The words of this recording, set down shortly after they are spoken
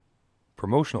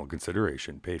Promotional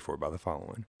consideration paid for by the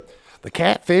following. The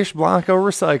Catfish Blanco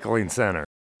Recycling Center.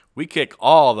 We kick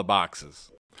all the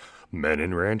boxes. Men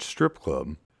and Ranch Strip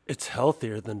Club. It's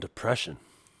healthier than depression.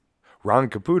 Ron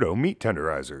Caputo Meat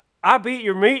Tenderizer. I beat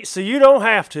your meat so you don't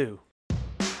have to.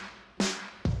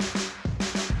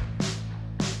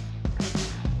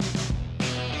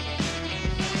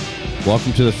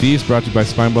 Welcome to The Feast, brought to you by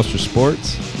Spinebuster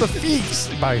Sports. The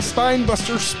Feast by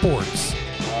Spinebuster Sports.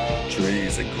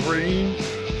 Trees and green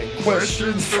and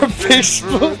questions from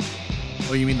Facebook.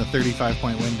 Oh, you mean the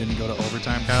 35-point win didn't go to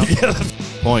overtime, Kyle?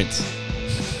 Points.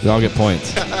 We all get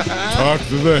points. Talk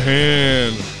to the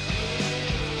hand.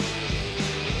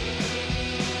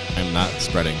 I'm not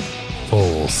spreading.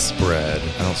 Full spread.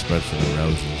 I don't spread for the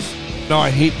roses. No, I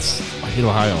hate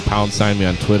Ohio. Pound sign me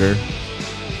on Twitter.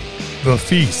 The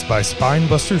Feast by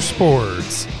Spinebuster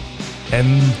Sports.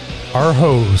 And our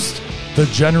host, the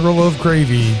General of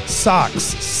Gravy, Sox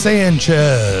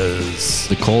Sanchez.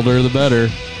 The colder, the better.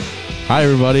 Hi,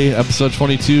 everybody. Episode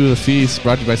 22 of The Feast,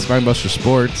 brought to you by Spinebuster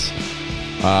Sports.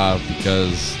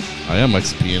 Because I am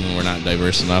Mexican and we're not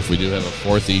diverse enough. We do have a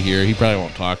fourthie here. He probably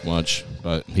won't talk much,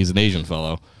 but he's an Asian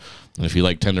fellow. And if you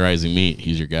like tenderizing meat,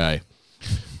 he's your guy.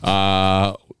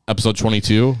 Episode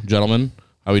 22, gentlemen.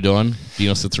 How we doing?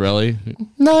 Dino Citarelli.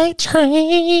 Night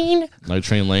Train. Night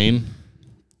Train Lane.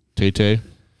 Tay.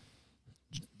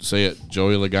 Say it.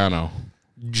 Joey Logano.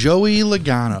 Joey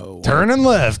Logano. Turning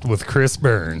left with Chris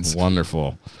Burns.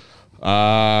 Wonderful.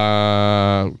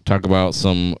 Talk about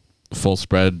some full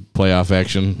spread playoff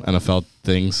action, NFL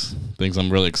things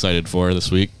I'm really excited for this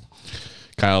week.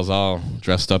 Kyle's all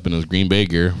dressed up in his Green Bay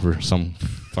gear for some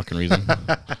fucking reason.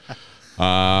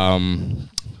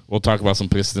 We'll talk about some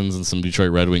Pistons and some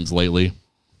Detroit Red Wings lately.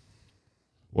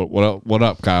 What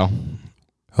up, Kyle?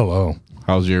 Hello.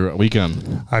 How's your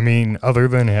weekend? I mean, other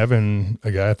than having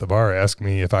a guy at the bar ask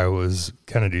me if I was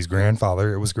Kennedy's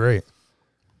grandfather, it was great.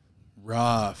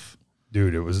 Rough.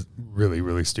 Dude, it was really,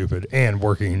 really stupid. And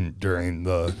working during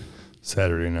the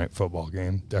Saturday night football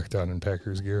game, decked out in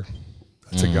Packers gear.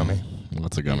 That's a gummy.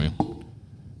 What's a gummy?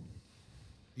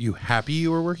 You happy you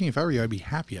were working? If I were you, I'd be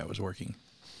happy I was working.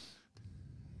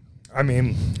 I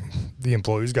mean, the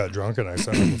employees got drunk and I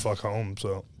sent them the fuck home,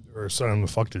 or sent them the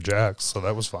fuck to Jack's, so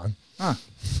that was fine. Huh.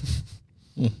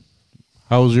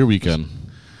 How was your weekend?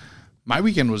 My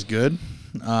weekend was good.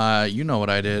 You know what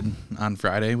I did on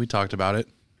Friday. We talked about it.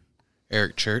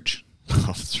 Eric Church. Oh,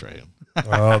 that's right.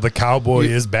 The cowboy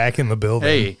is back in the building.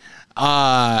 Hey,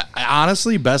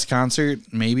 honestly, best concert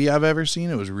maybe I've ever seen.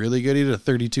 It was really good. He did a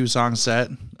 32-song set,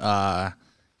 and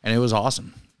it was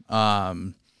awesome.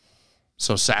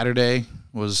 So Saturday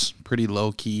was pretty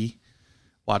low-key.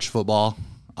 Watched football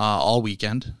all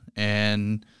weekend,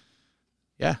 and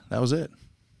yeah, that was it.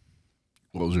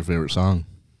 What was your favorite song?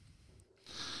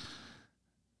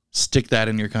 Stick That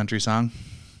in Your Country song.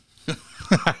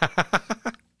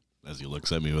 As he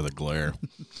looks at me with a glare.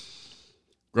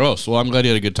 Gross. Well, I'm glad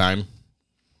you had a good time.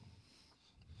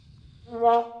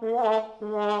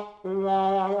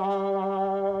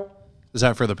 Is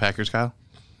that for the Packers, Kyle?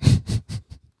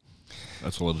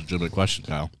 That's a legitimate question,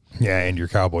 Kyle. Yeah, and your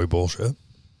cowboy bullshit.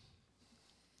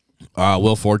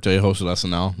 Will Forte hosted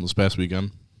SNL this past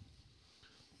weekend.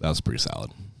 That was pretty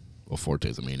solid. Will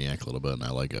Forte's a maniac a little bit, and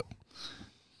I like it.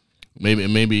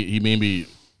 Maybe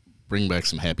bring back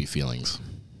some happy feelings.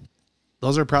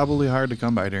 Those are probably hard to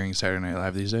come by during Saturday Night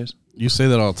Live these days. You say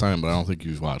that all the time, but I don't think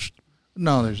you've watched.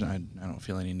 No, I don't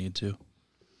feel any need to.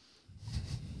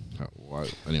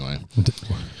 Anyway,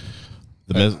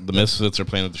 the Misfits are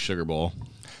playing at the Sugar Bowl.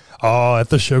 Oh, at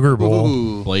the Sugar Bowl.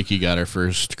 Ooh. Blakey got her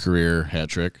first career hat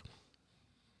trick.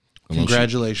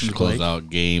 Congratulations, she closed Blake. out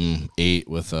game 8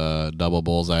 with a double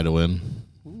bullseye to win.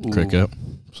 Cricket.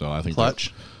 So I think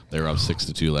Clutch. They were up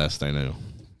 6-2 last I knew.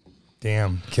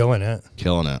 Damn, killing it.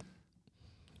 Killing it.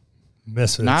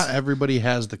 Misfits. Not everybody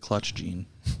has the clutch gene.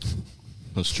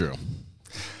 That's true.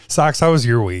 Sox, how was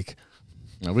your week?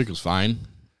 My week was fine.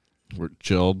 We're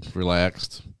chilled,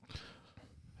 relaxed.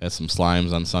 Had some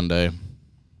slimes on Sunday.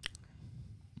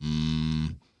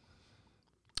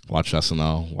 Watched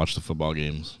SNL. Watched the football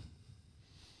games.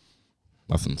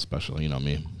 Nothing special. You know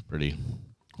me. Pretty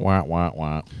wah. Wah,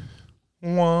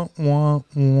 wah,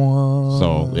 wah.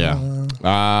 So, yeah.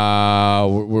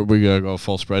 We're going to go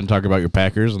full spread and talk about your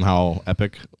Packers and how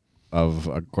epic of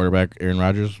a quarterback Aaron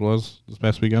Rodgers was this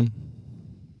past weekend.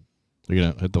 You're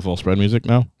going to hit the full spread music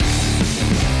now?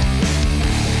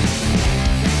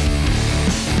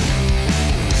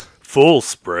 Full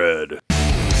spread.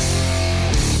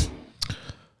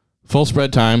 Full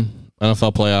spread time.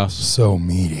 NFL playoffs. So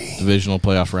meaty. Divisional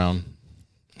playoff round.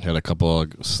 Had a couple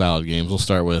of solid games. We'll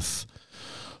start with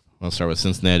Want to start with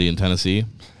Cincinnati and Tennessee?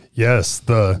 Yes,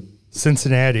 the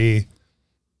Cincinnati.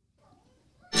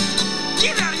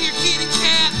 Get out of here, kitty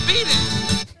cat! Beat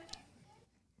it!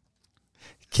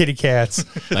 Kitty Cats,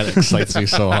 That excites me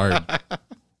so hard.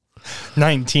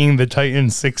 19, the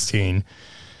Titans 16.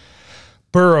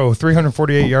 Burrow,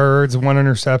 348 yards, 1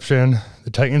 interception. The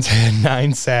Titans had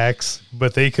 9 sacks,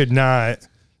 but they could not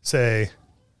say,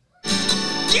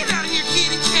 Get out of here,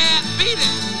 kitty cat! Beat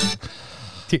it!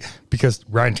 because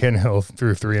Ryan Tannehill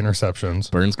threw 3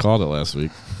 interceptions. Burns called it last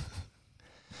week.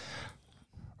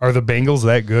 Are the Bengals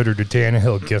that good, or did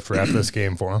Tannehill gift wrap this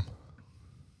game for them?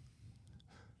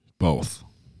 Both.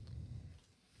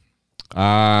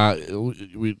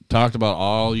 We talked about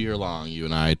all year long. You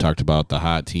and I talked about the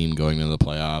hot team going into the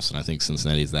playoffs, and I think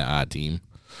Cincinnati's that hot team.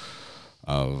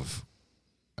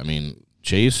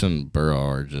 Chase and Burrow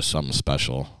are just something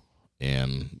special,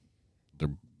 and they're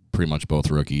pretty much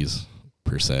both rookies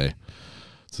per se.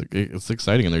 It's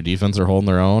exciting, and their defense are holding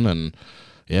their own, and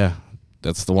yeah,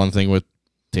 that's the one thing with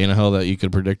Tannehill that you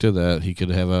could predicted that he could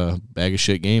have a bag of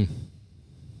shit game.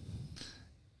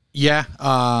 Yeah.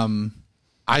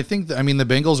 I think, the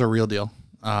Bengals are a real deal.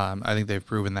 I think they've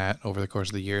proven that over the course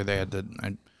of the year. They had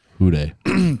the Who dey?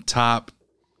 top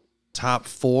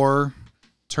 4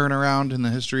 turnaround in the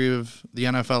history of the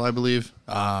NFL, I believe.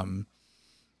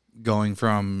 Going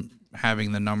from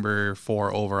having the number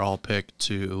 4 overall pick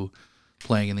to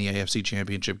playing in the AFC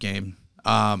Championship game.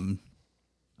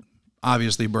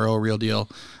 Obviously, Burrow, real deal.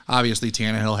 Obviously,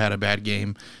 Tannehill had a bad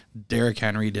game. Derrick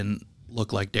Henry didn't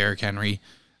look like Derrick Henry.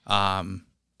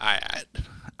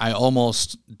 I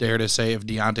almost dare to say if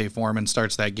Deontay Foreman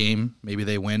starts that game, maybe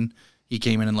they win. He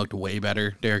came in and looked way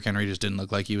better. Derrick Henry just didn't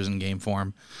look like he was in game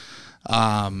form.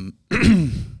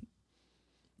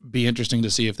 Be interesting to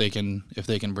see if they can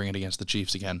bring it against the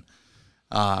Chiefs again.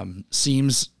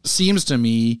 Seems to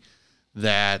me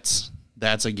that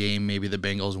that's a game maybe the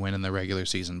Bengals win in the regular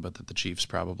season, but that the Chiefs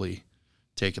probably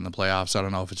take in the playoffs. I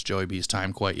don't know if it's Joey B's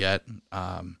time quite yet.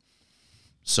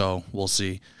 So we'll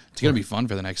see. It's going to be fun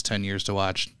for the next 10 years to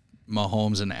watch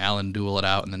Mahomes and Allen duel it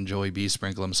out, and then Joey B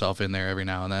sprinkle himself in there every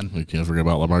now and then. We can't forget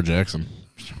about Lamar Jackson.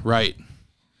 Right.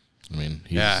 I mean,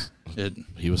 he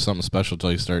was something special until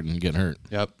he started getting hurt.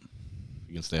 Yep.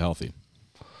 He can stay healthy.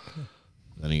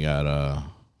 Then he got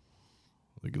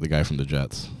the guy from the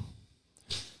Jets.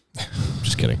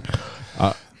 Just kidding.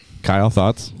 Kyle,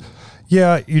 thoughts?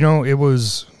 Yeah, it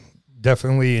was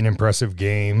definitely an impressive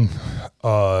game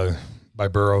by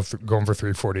Burrow going for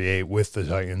 348 with the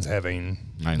Titans having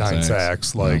 9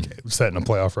 sacks, setting a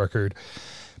playoff record.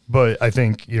 But I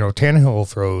think, Tannehill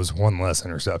throws 1 less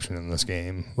interception in this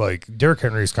game. Like, Derrick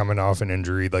Henry's coming off an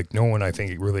injury. Like, no one, I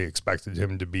think, really expected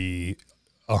him to be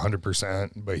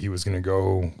 100%, but he was going to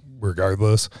go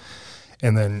regardless.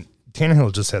 And then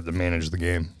Tannehill just had to manage the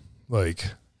game.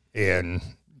 And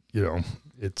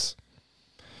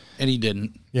he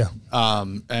didn't. Yeah.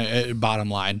 Bottom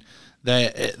line,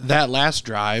 that last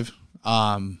drive,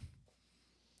 you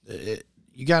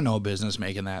got no business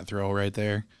making that throw right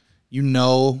there. You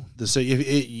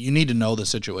need to know the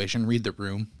situation, read the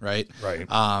room, right? Right.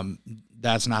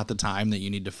 That's not the time that you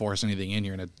need to force anything in.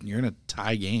 You're in a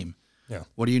tie game. Yeah.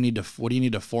 What do you need to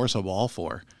force a ball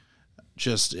for?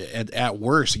 Just at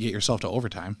worst, get yourself to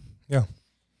overtime. Yeah.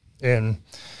 And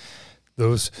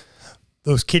those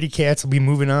kitty cats will be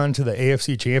moving on to the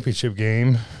AFC Championship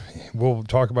game. We'll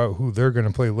talk about who they're going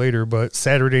to play later, but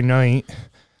Saturday night,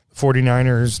 the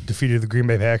 49ers defeated the Green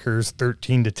Bay Packers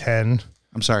 13-10.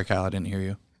 I'm sorry, Kyle, I didn't hear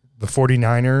you. The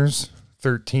 49ers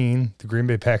 13, the Green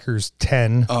Bay Packers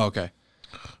 10. Oh, okay.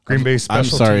 Green Bay special I'm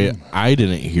sorry, team. I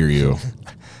didn't hear you.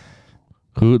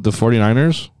 Who, the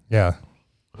 49ers? Yeah.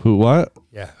 Who, what?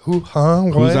 Yeah. Who's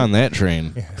on that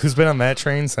train? Yeah. Who's been on that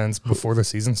train since before the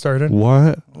season started?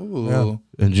 What? Ooh. Yeah.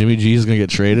 And Jimmy G's going to get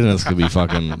traded, and it's going to be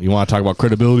fucking... You want to talk about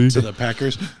credibility? To the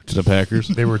Packers? To the Packers?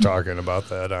 They were talking about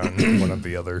that on one of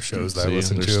the other shows that I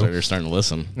listened to. They're starting to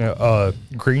listen. Yeah,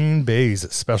 Green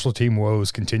Bay's special team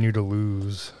woes continue,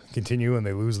 and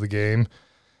they lose the game.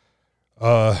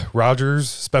 Rodgers,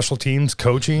 special teams,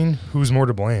 coaching, who's more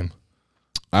to blame?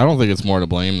 I don't think it's more to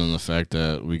blame than the fact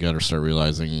that we got to start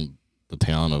realizing the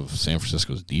talent of San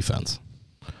Francisco's defense.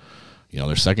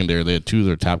 Their secondary, they had 2 of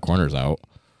their top corners out.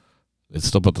 They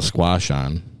still put the squash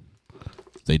on.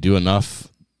 They do enough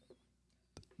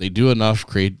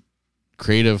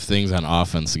creative things on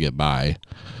offense to get by.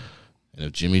 And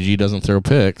if Jimmy G doesn't throw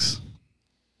picks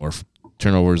or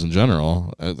turnovers in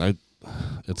general, they're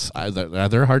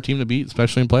a hard team to beat,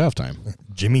 especially in playoff time.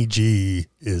 Jimmy G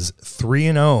is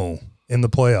 3-0 in the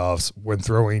playoffs when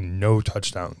throwing no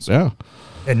touchdowns. Yeah.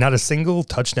 And not a single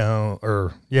touchdown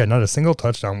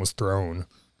was thrown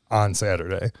on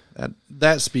Saturday.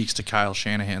 That speaks to Kyle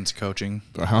Shanahan's coaching.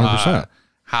 100%.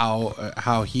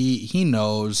 How he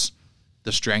knows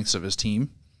the strengths of his team,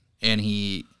 and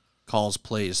he calls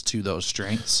plays to those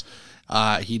strengths.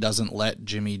 He doesn't let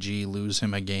Jimmy G lose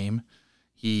him a game.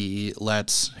 He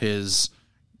lets his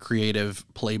creative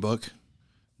playbook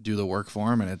do the work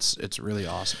for him, and it's really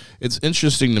awesome. It's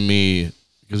interesting to me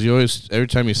because you always, every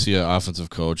time you see an offensive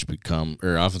coordinator become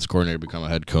a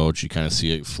head coach, you kind of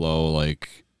see it flow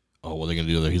like, oh, what are they going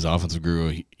to do? He's an offensive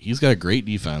guru. He's got a great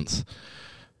defense.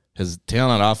 His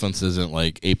talent on offense isn't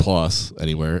like A+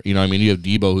 anywhere. You know what I mean? You have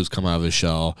Debo who's come out of his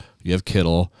shell. You have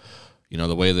Kittle. You know,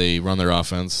 the way they run their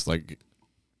offense, like,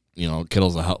 you know,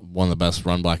 Kittle's one of the best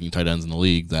run blocking tight ends in the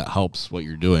league. That helps what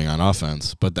you're doing on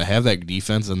offense. But to have that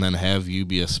defense and then have you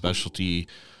be a specialty,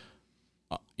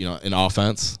 you know, in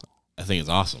offense, I think it's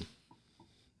awesome.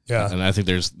 Yeah. And I think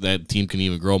that team can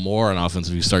even grow more on offense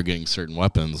if you start getting certain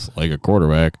weapons like a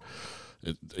quarterback.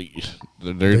 They're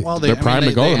primed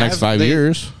to go the next 5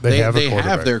 years. They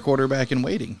have their quarterback in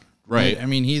waiting. Right. I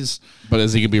mean, but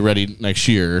is he going to be ready next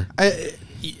year?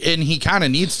 And he kind of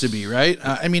needs to be, right?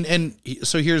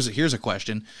 So here's a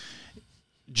question.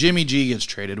 Jimmy G gets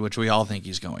traded, which we all think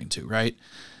he's going to, right?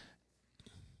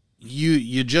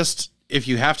 You just, if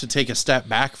you have to take a step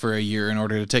back for a year in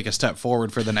order to take a step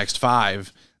forward for the next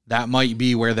 5, that might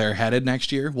be where they're headed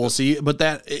next year. We'll see. But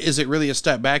is it really a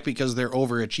step back because they're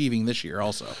overachieving this year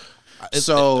also?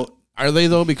 Are they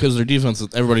though? Because their defense,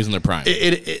 everybody's in their prime.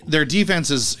 Their defense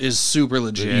is super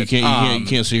legit. You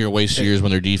can't sit here and waste years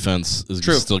when their defense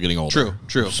is still getting older.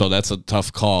 True. So that's a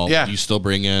tough call. Yeah. You still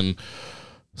bring in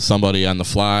somebody on the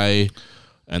fly,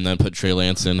 and then put Trey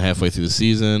Lance in halfway through the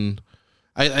season.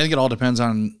 I think it all depends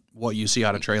on what you see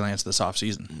out of Trey Lance this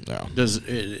offseason. Yeah.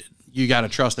 You got to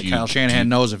trust that Kyle Shanahan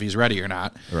knows if he's ready or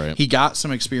not. Right. He got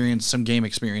some game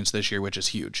experience this year, which is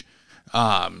huge.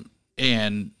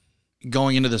 And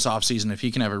going into this offseason, if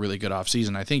he can have a really good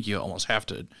offseason, I think you almost have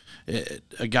to,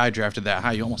 a guy drafted that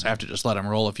high, you almost have to just let him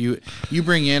roll. If you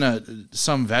bring in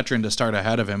some veteran to start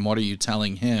ahead of him, what are you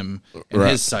telling him and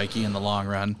his psyche in the long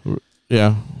run?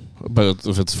 Yeah. But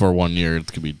if it's for 1 year,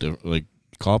 it could be different. Like,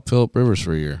 call up Phillip Rivers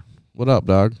for a year. What up,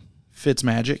 dog?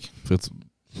 Fitzmagic.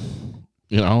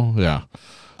 Yeah.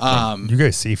 You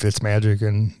guys see Fitzmagic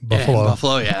in Buffalo? Yeah, in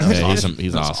Buffalo, yeah. That was awesome.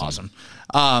 He's awesome.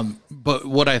 But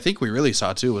what I think we really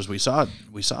saw too was we saw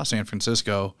San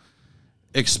Francisco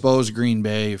expose Green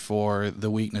Bay for the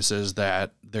weaknesses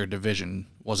that their division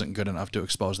wasn't good enough to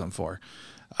expose them for.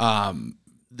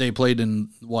 They played in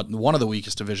one of the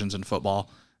weakest divisions in football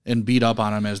and beat up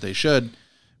on them as they should.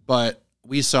 But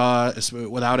we saw,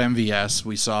 without MVS,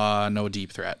 we saw no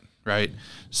deep threat, right?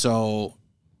 So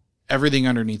everything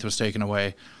underneath was taken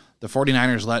away. The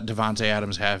 49ers let Devontae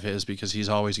Adams have his because he's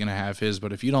always going to have his.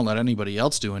 But if you don't let anybody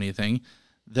else do anything,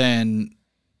 then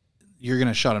you're going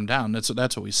to shut him down. That's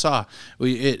what we saw.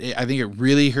 I think it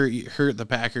really hurt the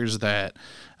Packers that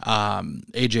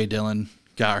A.J. Dillon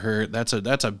got hurt. That's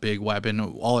a big weapon.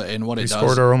 He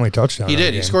scored our only touchdown. He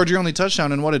did. He scored your only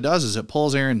touchdown. And what it does is it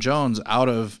pulls Aaron Jones out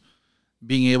of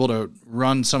being able to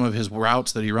run some of his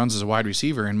routes that he runs as a wide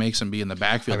receiver and makes him be in the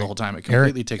backfield the whole time. It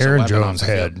completely takes Aaron a weapon Jones off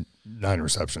the had field. 9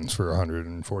 receptions for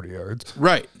 140 yards.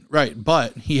 Right.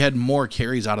 But he had more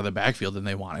carries out of the backfield than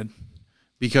they wanted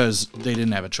because they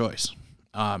didn't have a choice.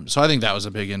 So I think that was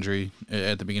a big injury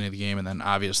at the beginning of the game. And then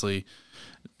obviously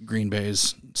Green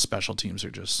Bay's special teams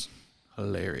are just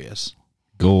hilarious.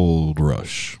 Gold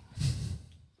rush.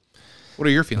 What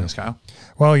are your feelings, Kyle?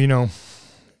 Well,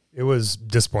 it was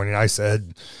disappointing. I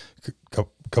said a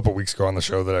couple weeks ago on the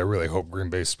show that I really hope Green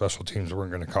Bay's special teams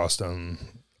weren't going to cost them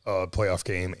a playoff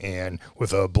game, and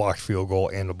with a blocked field goal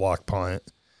and a blocked punt,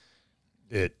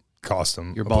 it cost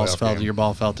them. Your ball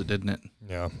felt it, didn't it?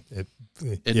 Yeah, it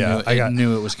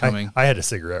knew it was coming. I had a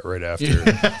cigarette right after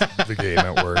the game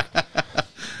at work,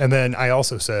 and then I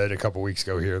also said a couple weeks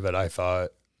ago here that I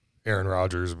thought Aaron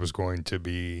Rodgers was going to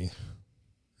be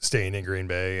staying in Green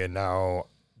Bay, and now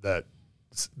that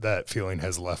feeling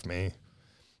has left me.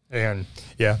 And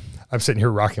yeah, I'm sitting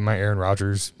here rocking my Aaron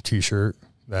Rodgers t-shirt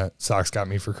that Sox got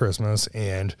me for Christmas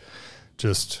and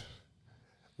just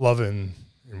loving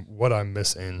what I'm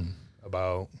missing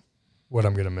about what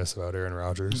I'm going to miss about Aaron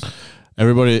Rodgers.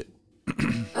 Everybody.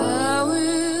 I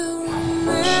will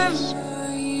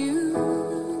remember you.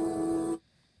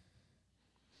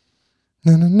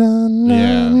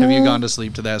 Yeah. Have you gone to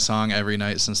sleep to that song every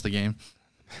night since the game?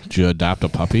 Did you adopt a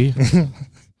puppy?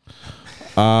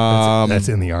 That's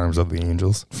in the arms of the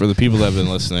angels. For the people that have been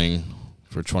listening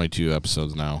for 22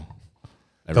 episodes now,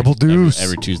 Double deuce.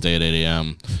 every Tuesday at 8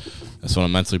 a.m. I just want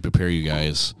to mentally prepare you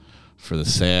guys for the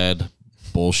sad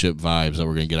bullshit vibes that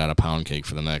we're going to get out of Pound Cake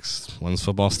for the next, when's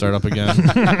football start up again?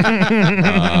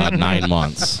 9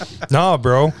 months. No,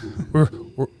 bro. We're,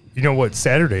 you know what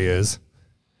Saturday is?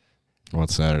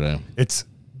 What's Saturday? It's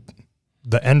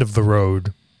the end of the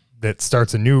road that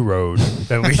starts a new road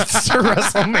that leads to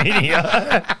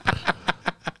WrestleMania.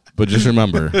 But just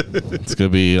remember, it's going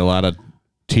to be a lot of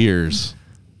tears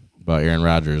about Aaron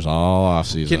Rodgers all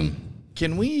offseason.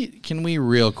 Can we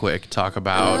real quick talk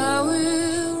about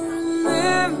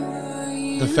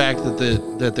the fact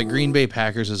that the Green Bay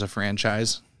Packers as a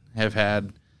franchise have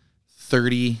had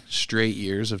 30 straight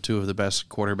years of two of the best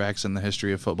quarterbacks in the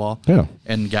history of football,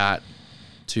 and got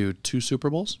to 2 Super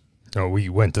Bowls? No, we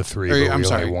went to 3, but we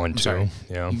only won 2.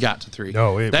 Yeah, you got to 3.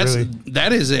 No,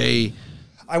 that is a.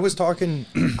 I was talking.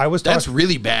 That's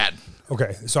really bad.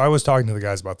 Okay, so I was talking to the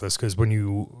guys about this because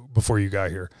before you got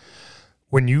here,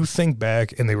 when you think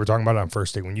back, and they were talking about it on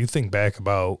first day, when you think back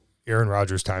about Aaron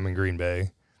Rodgers' time in Green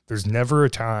Bay, there's never a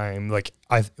time like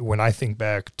when I think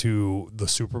back to the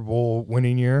Super Bowl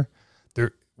winning year.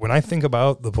 When I think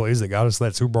about the plays that got us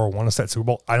that Super Bowl, won us that Super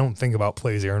Bowl, I don't think about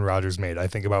plays Aaron Rodgers made. I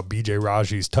think about B.J.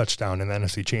 Raji's touchdown in the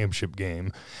NFC Championship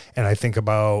game, and I think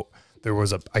about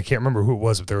I can't remember who it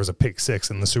was, but there was a pick 6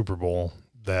 in the Super Bowl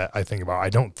that I think about. I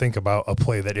don't think about a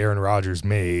play that Aaron Rodgers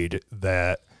made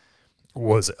that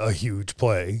was a huge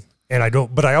play. And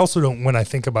I also don't, when I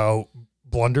think about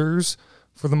blunders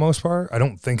for the most part, I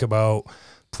don't think about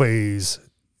plays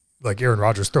like Aaron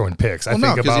Rodgers throwing picks. I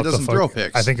think about throw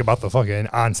picks. I think about the fucking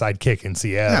onside kick in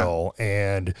Seattle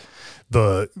and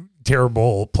the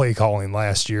terrible play calling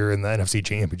last year in the NFC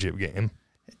Championship game.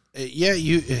 Yeah,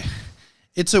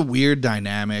 it's a weird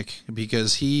dynamic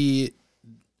because he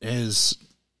is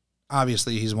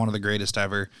obviously he's one of the greatest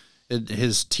ever.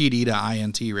 His TD to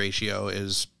INT ratio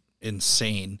is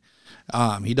insane.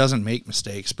 He doesn't make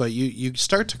mistakes, but you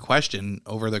start to question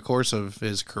over the course of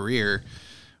his career,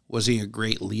 was he a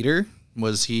great leader?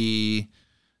 Was he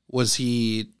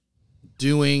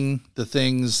doing the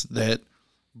things that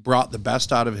brought the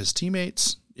best out of his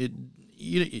teammates? I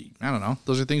don't know.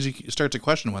 Those are things you start to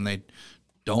question when they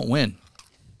don't win.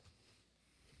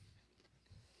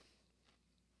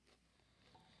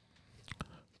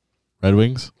 Red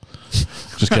Wings?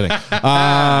 Just kidding.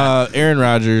 Aaron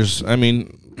Rodgers, I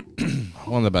mean,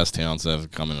 one of the best talents that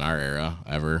have come in our era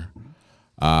ever.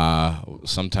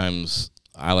 Sometimes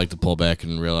I like to pull back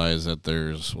and realize that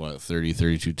there's,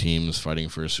 32 teams fighting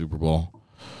for a Super Bowl.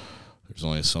 There's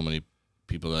only so many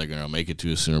people that are going to make it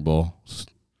to a Sooner Bowl.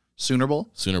 Sooner Bowl?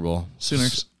 Sooner Bowl.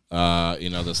 Sooners.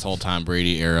 This whole Tom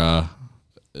Brady era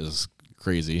is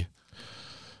crazy.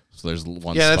 So there's one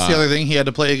spot. Yeah, that's the other thing. He had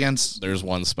to play against there's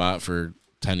one spot for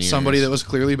 10 years. Somebody that was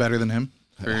clearly better than him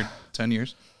for 10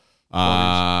 years.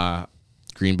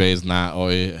 Green Bay has not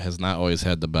always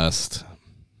had the best,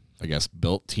 I guess,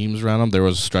 built teams around them. There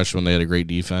was a stretch when they had a great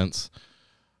defense.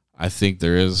 I think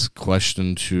there is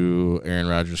question to Aaron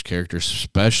Rodgers' character,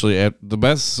 especially at the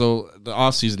best. So the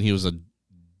offseason, he was a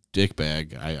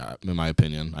dickbag, in my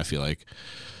opinion, I feel like.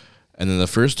 And then the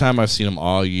first time I've seen him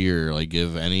all year, like,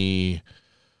 give any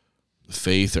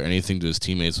faith or anything to his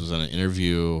teammates was in an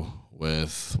interview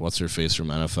with what's-her-face from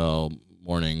NFL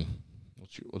Morning.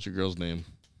 What's your girl's name?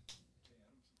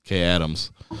 Kay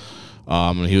Adams.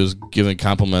 And he was giving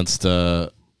compliments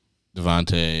to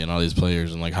Devontae and all these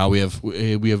players and like how we're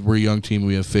a young team,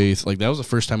 we have faith. Like that was the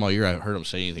first time all year I heard him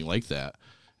say anything like that.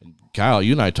 And Kyle,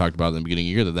 you and I talked about in the beginning of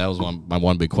the year that was my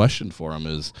one big question for him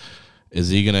is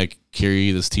he going to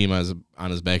carry this team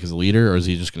on his back as a leader, or is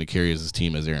he just going to carry his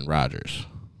team as Aaron Rodgers?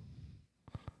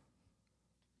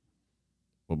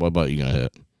 What about you going to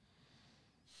hit?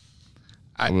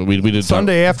 We did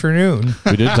Sunday afternoon.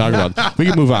 We did talk about that. We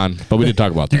can move on, but we did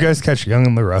talk about that. You guys catch Young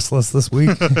and the Restless this week?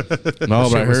 No,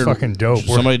 but I heard fucking dope.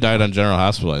 Somebody died on General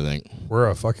Hospital, I think. We're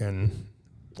a fucking...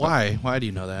 Why? Why do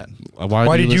you know that?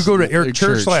 Why did you go to Eric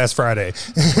Church last Friday?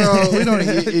 Bro, we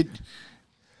don't...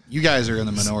 You guys are in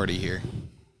the minority here.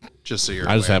 Just so you're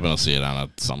aware. I just happened to see it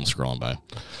on something scrolling by.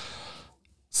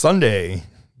 Sunday,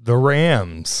 the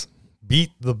Rams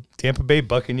beat the Tampa Bay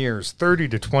Buccaneers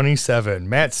 30-27.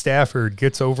 Matt Stafford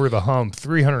gets over the hump,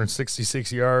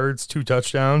 366 yards, 2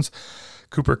 touchdowns.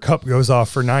 Cooper Kupp goes off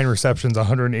for 9 receptions,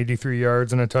 183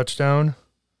 yards, and a touchdown.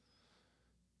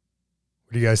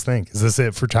 What do you guys think? Is this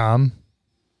it for Tom?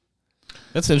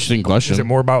 That's an interesting question. Is it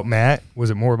more about Matt? Was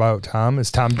it more about Tom? Is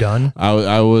Tom done?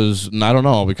 I don't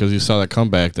know, because you saw that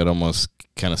comeback that almost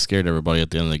kind of scared everybody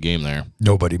at the end of the game there.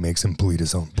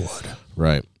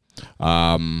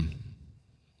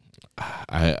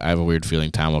 I have a weird feeling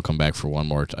Tom will come back for one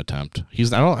more attempt.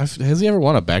 Has he ever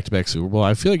won a back-to-back Super Bowl?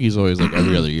 I feel like he's always like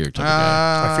every other year type of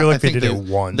guy. I feel like they did it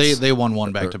once. They won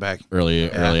one back-to-back.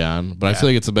 Early on. But I feel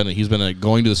like he's been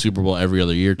going to the Super Bowl every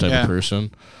other year type of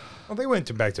person. Well, they went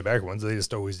to back-to-back ones. They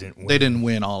just always didn't win. They didn't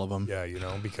win all of them. Yeah,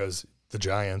 because the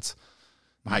Giants.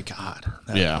 My God.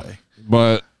 Yeah.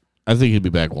 But I think he'd be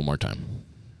back one more time.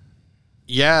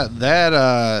 Yeah,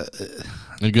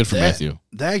 And good for Matthew.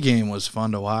 That game was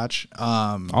fun to watch.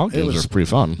 All games are pretty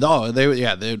fun. No,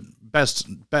 the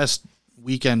best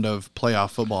weekend of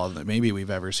playoff football that maybe we've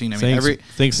ever seen. I mean,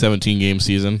 think 17-game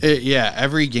season.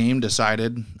 Every game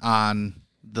decided on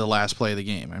the last play of the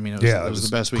game. I mean, it was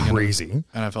the best weekend of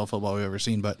NFL football we've ever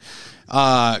seen. But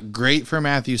great for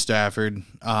Matthew Stafford.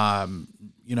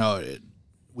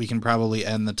 We can probably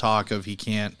end the talk of he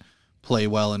can't play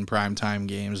well in primetime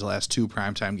games. The last 2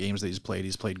 primetime games that he's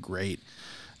played great.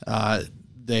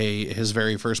 His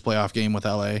very first playoff game with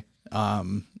LA,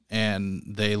 and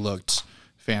they looked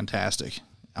fantastic.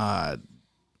 The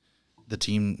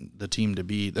team to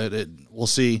beat. We'll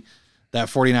see. That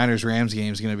 49ers-Rams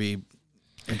game is going to be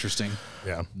interesting.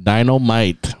 Yeah,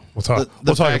 dynamite. We'll talk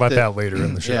about that later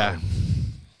in the show. Yeah.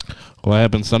 What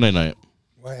happened Sunday night?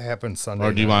 What happened Sunday?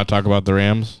 Or do you want to talk about the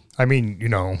Rams? I mean,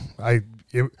 Are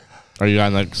you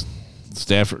on like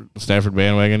Stafford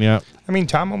bandwagon yet? I mean,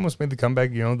 Tom almost made the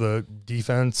comeback. The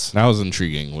defense. That was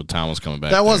intriguing with Thomas coming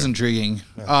back. That was intriguing,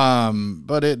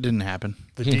 but it didn't happen.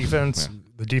 The defense,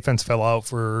 the defense fell out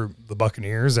for the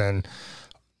Buccaneers, and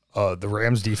the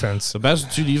Rams defense. The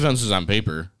best 2 defenses on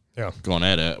paper. Yeah, going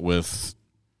at it with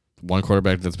one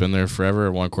quarterback that's been there forever,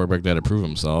 and one quarterback that had proved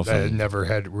himself. That never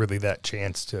had really that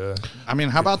chance to. I mean,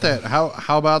 how about that?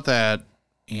 How about that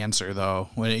answer though?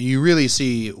 When you really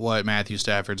see what Matthew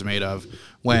Stafford's made of,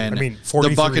 when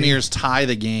the Buccaneers tie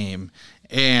the game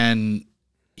and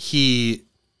he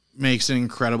makes an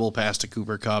incredible pass to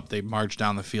Cooper Kupp, they march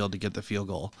down the field to get the field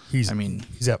goal. He's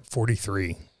at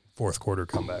 43 fourth quarter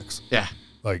comebacks. Yeah,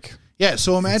 Yeah,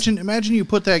 so imagine you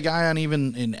put that guy on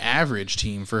even an average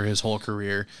team for his whole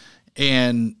career,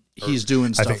 and he's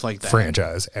doing stuff like that.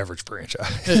 Average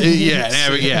franchise.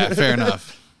 Yeah, fair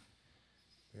enough.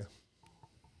 Yeah.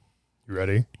 You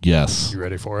ready? Yes. You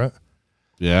ready for it?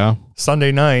 Yeah.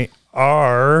 Sunday night,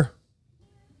 our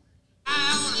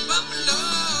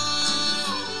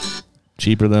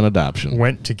cheaper than adoption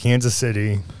went to Kansas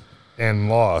City and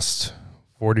lost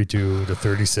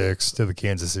 42-36 to the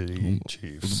Kansas City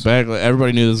Chiefs.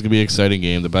 Everybody knew this was going to be an exciting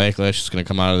game. The backlash is going to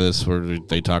come out of this where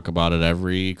they talk about it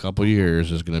every couple of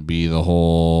years is going to be the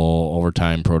whole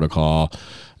overtime protocol.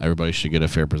 Everybody should get a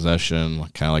fair possession,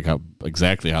 kind of like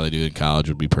exactly how they do in college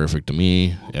would be perfect to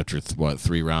me. After,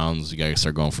 3 rounds, you got to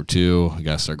start going for 2. You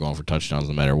got to start going for touchdowns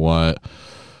no matter what,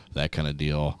 that kind of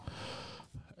deal.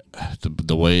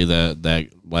 The way that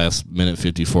last minute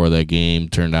 54 of that game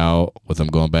turned out with them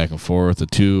going back and forth,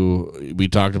 we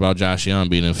talked about Josh Young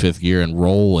being in 5th gear and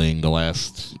rolling the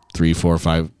last 3, 4,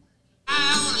 5.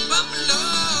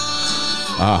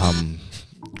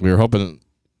 We were hoping,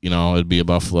 it'd be a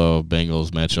Buffalo Bengals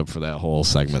matchup for that whole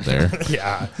segment there.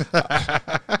 Yeah.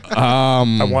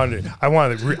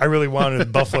 I really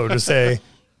wanted Buffalo to say,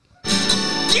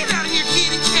 "Get out of here,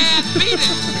 kitty cat! Beat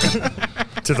it!"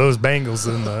 to those Bengals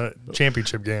in the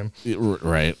championship game.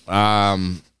 Right.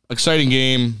 Exciting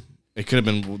game. It could have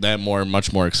been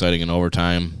much more exciting in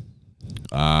overtime.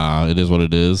 It is what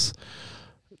it is.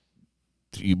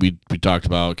 We talked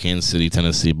about Kansas City,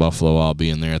 Tennessee, Buffalo all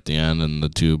being there at the end, and the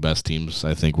 2 best teams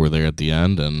I think were there at the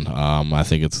end, and I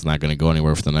think it's not going to go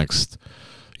anywhere for the next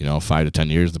 5 to 10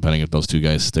 years, depending if those 2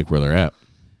 guys stick where they're at.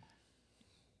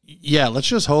 Yeah, let's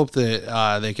just hope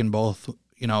that they can both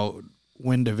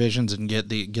win divisions and get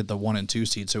the 1 and 2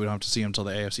 seeds, so we don't have to see them until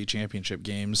the AFC Championship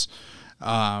games,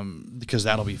 because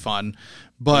that'll be fun.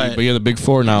 But you're the Big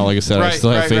 4 now. Like I said, I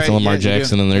still have faith in Lamar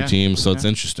Jackson and their team, so it's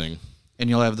interesting. And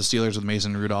you'll have the Steelers with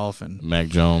Mason Rudolph and Mac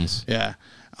Jones. Yeah.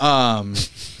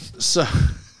 So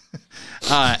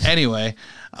anyway,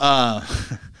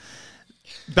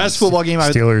 best football game.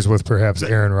 Steelers with perhaps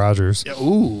Aaron Rodgers.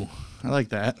 Ooh, I like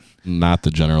that. Not the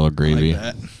General of Gravy.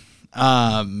 I like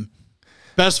that.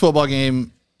 Best football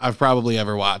game I've probably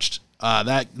ever watched.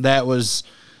 That was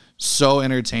so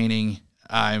entertaining.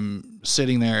 I'm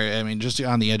sitting there, just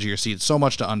on the edge of your seat. So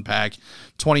much to unpack.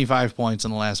 25 points in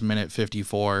the last minute,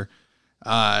 54.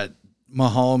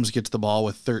 Mahomes gets the ball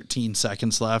with 13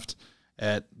 seconds left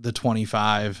at the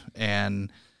 25,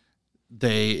 and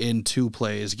they, in 2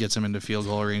 plays, gets him into field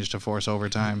goal range to force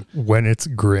overtime. When it's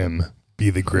grim, be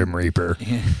the Grim Reaper.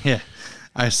 Yeah.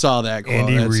 I saw that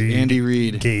quote. Andy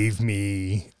Reid gave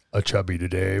me a chubby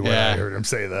today when I heard him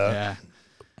say that.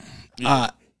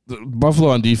 Yeah. Buffalo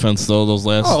on defense, though, those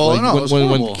last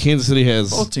when Kansas City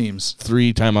has both teams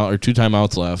 2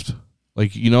 timeouts left,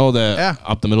 like that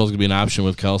up the middle is gonna be an option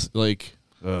with Kelsey. Like,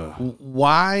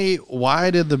 why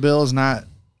did the Bills not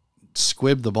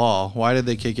squib the ball? Why did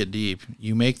they kick it deep?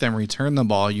 You make them return the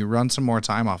ball. You run some more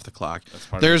time off the clock.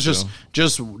 There's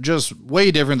just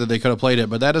way different that they could have played it,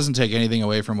 but that doesn't take anything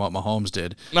away from what Mahomes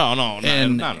did. No, not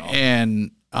at all.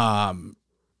 And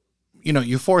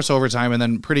you force overtime and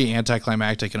then pretty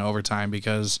anticlimactic in overtime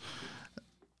because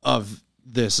of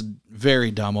this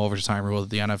very dumb overtime rule that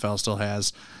the NFL still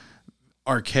has.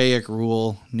 Archaic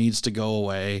rule needs to go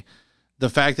away. The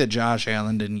fact that Josh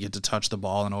Allen didn't get to touch the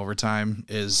ball in overtime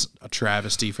is a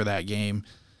travesty for that game.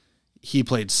 He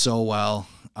played so well.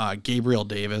 Gabriel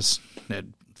Davis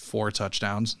had 4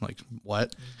 touchdowns. Like,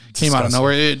 what? Came out of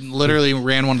nowhere. It literally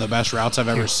ran one of the best routes I've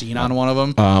ever seen on one of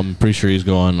them. I'm pretty sure he's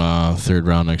going 3rd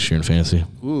round next year in fantasy.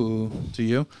 Ooh, to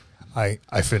you? I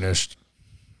finished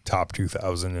top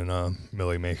 2,000 in a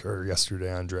Millie Maker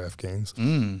yesterday on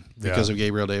DraftKings. Because of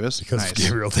Gabriel Davis? Because of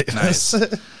Gabriel Davis.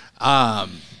 Nice.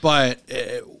 But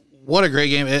what a great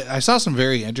game. I saw some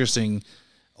very interesting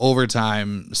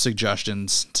overtime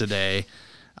suggestions today.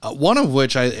 One of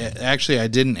which I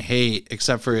didn't hate,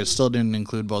 except for it still didn't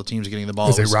include both teams getting the ball.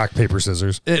 Was it rock, paper,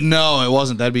 scissors? No, it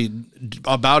wasn't. That'd be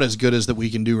about as good as that we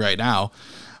can do right now.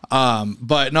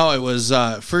 But no, it was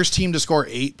first team to score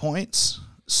 8 points.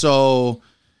 So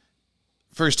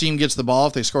first team gets the ball.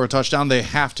 If they score a touchdown, they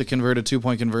have to convert a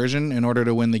 2-point conversion in order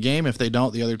to win the game. If they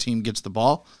don't, the other team gets the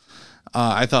ball.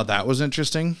 I thought that was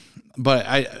interesting, but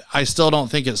I still don't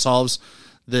think it solves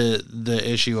the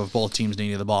issue of both teams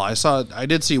needing the ball. I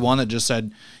did see one that just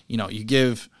said, you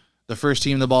give the first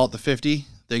team the ball at the 50,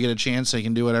 they get a chance, they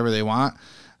can do whatever they want.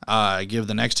 Give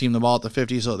the next team the ball at the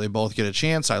 50 so they both get a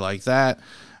chance. I like that.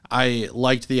 I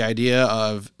liked the idea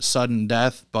of sudden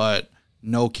death, but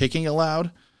no kicking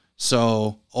allowed.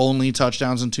 So only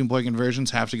touchdowns and 2-point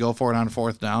conversions have to go for it on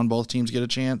 4th down. Both teams get a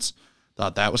chance.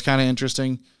 Thought that was kind of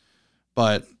interesting.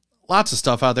 But lots of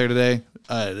stuff out there today.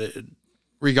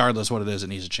 Regardless what it is, it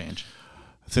needs to change.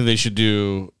 I think they should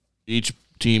do each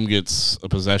team gets a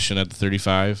possession at the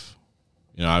 35.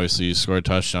 Obviously you score a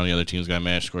touchdown, the other team's got to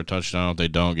match, score a touchdown. If they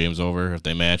don't, game's over. If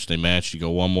they match, they match. You go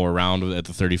one more round at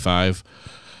the 35.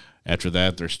 After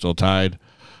that, they're still tied.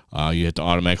 You have to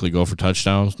automatically go for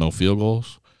touchdowns, no field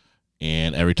goals.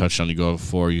 And every touchdown you go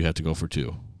for, you have to go for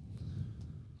 2.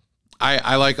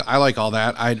 I like all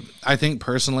that. I think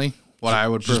personally, what I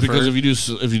would just prefer, because if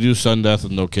you do sudden death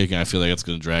with no kicking, I feel like it's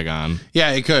going to drag on.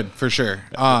 Yeah, it could for sure.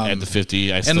 At the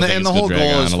 50, I still think and it's the whole gonna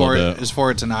drag goal on is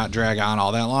for it to not drag on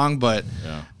all that long. But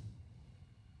yeah.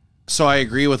 So I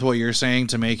agree with what you're saying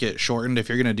to make it shortened if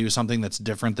you're going to do something that's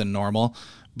different than normal.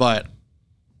 But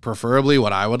preferably,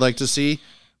 what I would like to see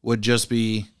would just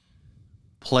be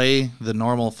play the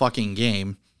normal fucking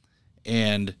game,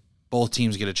 and both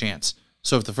teams get a chance.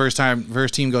 So if the first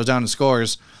team goes down and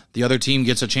scores, the other team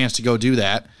gets a chance to go do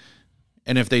that.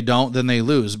 And if they don't, then they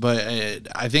lose. But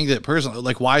I think that personally,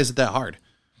 like, why is it that hard?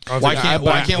 Why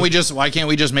can't we just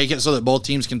make it so that both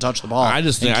teams can touch the ball? I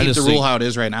just think the rule how it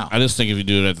is right now. I just think if you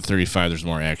do it at the 35, there's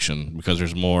more action because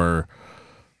there's more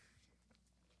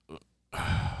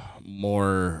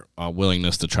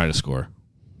willingness to try to score.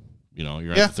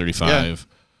 You're at the 35. Yeah.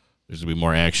 There's going to be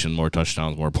more action, more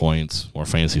touchdowns, more points, more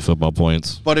fantasy football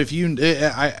points. But if you, my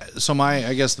devil's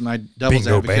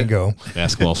bingo, advocate, bango.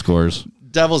 Basketball scores.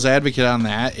 Devil's advocate on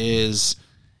that is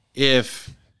if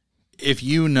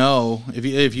you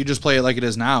just play it like it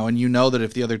is now, and you know that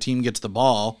if the other team gets the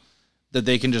ball, that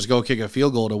they can just go kick a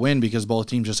field goal to win because both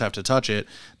teams just have to touch it,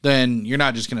 then you're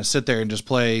not just going to sit there and just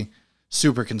play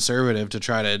super conservative to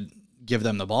try to give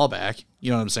them the ball back.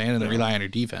 You know what I'm saying? And then rely on your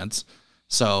defense.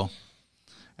 So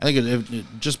I think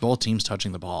just both teams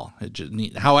touching the ball.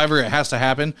 However it has to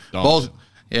happen. Don't. Both.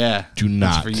 Yeah. Do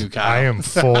not. That's for you, Kyle. I am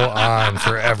full on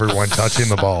for everyone touching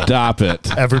the ball. Stop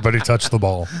it. Everybody touch the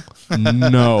ball.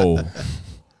 No.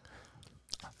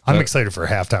 I'm excited for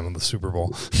halftime of the Super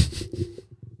Bowl.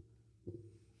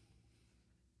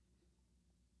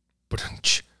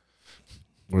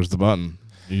 Where's the button?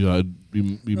 You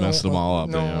messed them all up.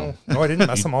 No, I didn't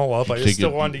mess them all up. I just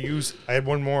still wanted to use. I had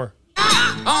one more.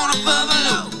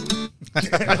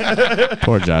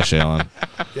 Poor Josh Allen.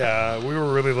 Yeah, we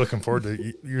were really looking forward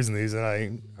to using these,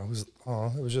 and it was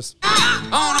just.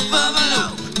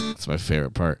 That's my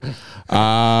favorite part.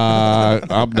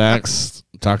 Up next,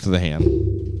 talk to the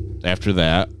hand. After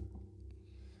that,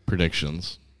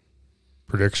 predictions.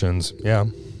 Yeah.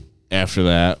 After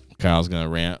that, Kyle's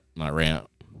gonna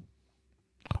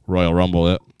Royal Rumble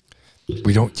it.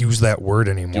 We don't use that word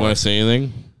anymore. Do you want to say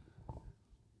anything?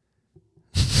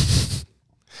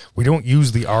 We don't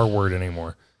use the R word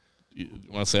anymore. You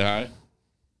want to say hi?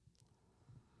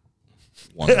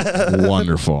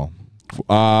 Wonderful.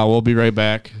 We'll be right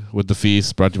back with The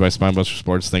Feast, brought to you by Spinebuster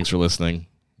Sports. Thanks for listening.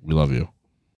 We love you.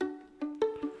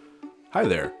 Hi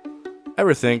there.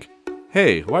 Ever think,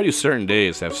 hey, why do certain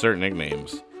days have certain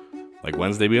nicknames? Like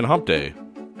Wednesday being Hump Day,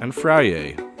 and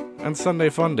Friday, and Sunday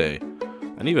Fun Day,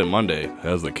 and even Monday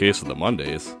has the case of the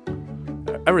Mondays.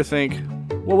 Ever think,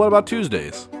 well, what about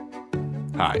Tuesdays?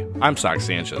 Hi, I'm Sock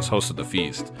Sanchez, host of The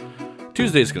Feast.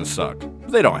 Tuesdays can suck,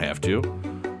 but they don't have to.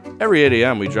 Every 8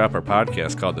 a.m. we drop our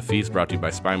podcast called The Feast, brought to you by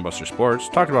Spinebuster Sports,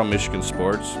 talking about Michigan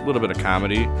sports, a little bit of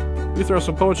comedy. We throw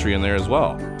some poetry in there as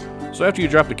well. So after you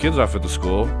drop the kids off at the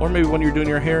school, or maybe when you're doing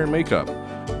your hair and makeup,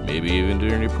 maybe even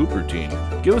during your poop routine,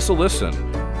 give us a listen.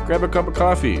 Grab a cup of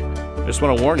coffee. I just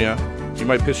want to warn you, you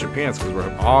might piss your pants because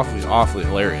we're awfully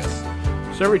hilarious.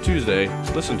 So every Tuesday,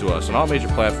 listen to us on all major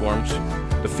platforms.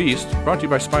 The Feast, brought to you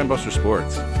by Spinebuster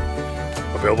Sports.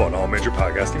 Available on all major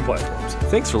podcasting platforms.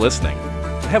 Thanks for listening.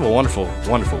 Have a wonderful,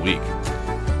 wonderful week.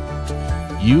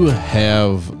 You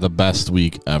have the best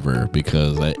week ever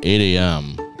because at 8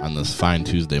 a.m. on this fine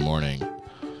Tuesday morning,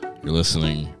 you're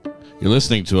listening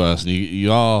to us, and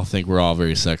you all think we're all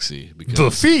very sexy. Because The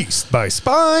Feast by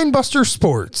Spinebuster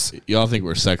Sports. You all think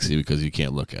we're sexy because you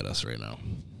can't look at us right now.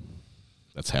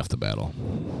 That's half the battle.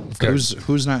 Okay.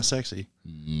 Who's not sexy?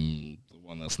 The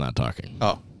one that's not talking.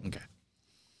 Oh, okay.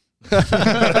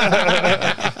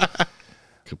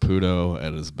 Caputo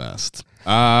at his best.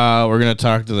 We're going to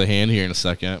talk to the hand here in a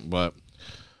second, but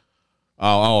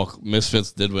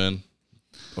Misfits did win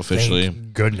officially.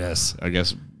 Thank goodness. I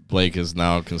guess Blake is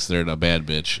now considered a bad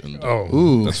bitch, and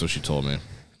Oh. that's what she told me.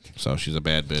 So she's a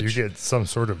bad bitch. Do you get some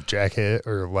sort of jacket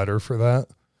or letter for that?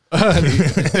 At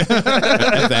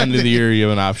the end of the year, you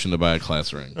have an option to buy a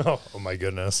class ring, Oh my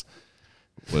goodness.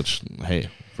 which, hey,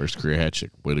 first career hat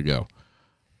trick. Way to go.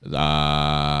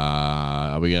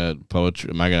 Are we gonna poetry?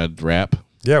 Am I gonna rap?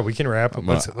 Yeah, we can rap.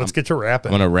 Let's get to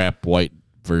rapping. I'm gonna rap white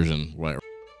version. White.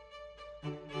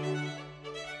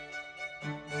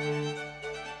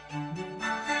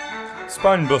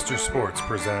 Spinebuster Sports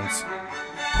presents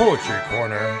Poetry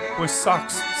Corner with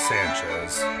Sox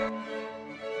Sanchez.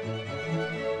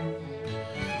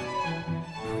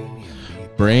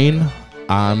 Brain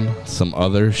on some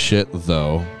other shit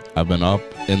though. I've been up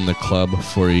in the club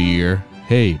for a year.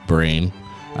 Hey, brain.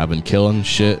 I've been killing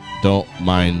shit. Don't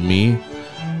mind me.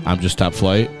 I'm just top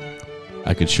flight.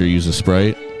 I could sure use a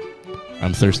Sprite.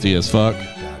 I'm thirsty as fuck.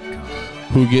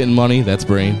 Who getting money? That's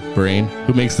brain. Brain.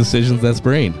 Who makes decisions? That's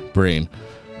brain. Brain.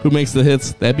 Who makes the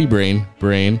hits? That'd be brain.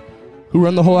 Brain. Who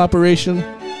run the whole operation?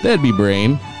 That'd be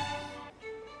brain.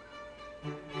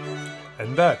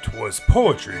 And that was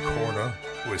Poetry Corner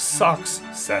with Sox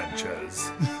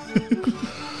Sanchez.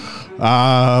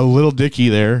 Little Dicky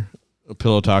there.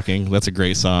 Pillow Talking. That's a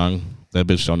great song. That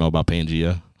bitch don't know about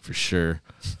Pangea for sure.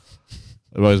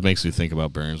 It always makes me think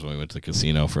about Burns when we went to the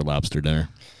casino for lobster dinner.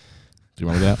 Do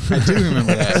you remember that? I do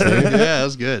remember that. Yeah, that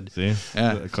was good. See?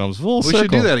 Yeah. It comes full We circle.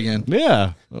 should do that again.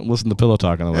 Yeah. Listen to Pillow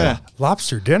Talk on the way. Yeah.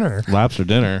 Lobster dinner. Lobster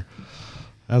dinner.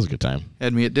 That was a good time.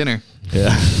 Had me at dinner.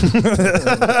 Yeah.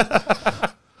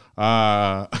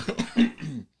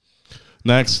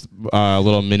 Next, a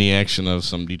little mini action of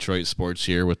some Detroit sports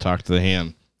here with Talk to the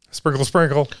Hand. Sprinkle,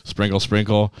 sprinkle. Sprinkle,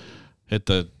 sprinkle. Hit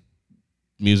the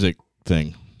music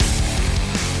thing.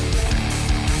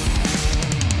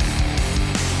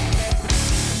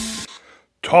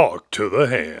 Talk to the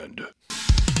hand.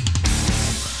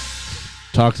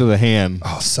 Talk to the hand.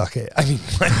 Oh, suck it. I mean,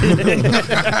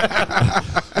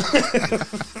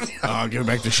 Oh, give it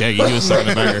back to Shaggy. He was sucking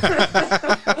it better.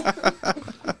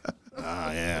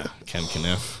 Oh, yeah. Ken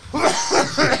Kniff.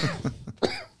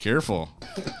 Careful.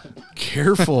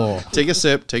 Careful. Take a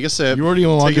sip. Take a sip. You already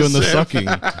want Take a doing the sip. sucking.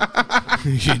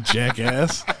 You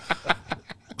jackass.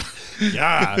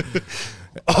 Yeah.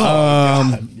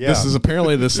 This is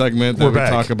apparently the segment that We're we back.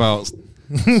 talk about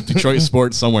Detroit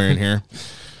sports somewhere in here.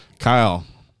 Kyle.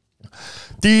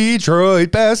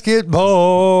 Detroit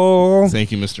basketball.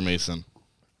 Thank you, Mr. Mason.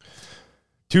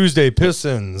 Tuesday,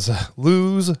 Pistons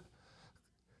lose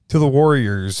to the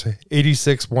Warriors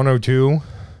 86-102.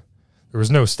 There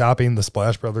was no stopping the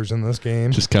Splash Brothers in this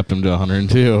game. Just kept him to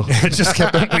 102. It just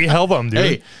kept we held them,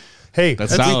 dude. Hey,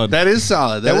 That's solid. That is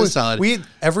solid. That was solid. We had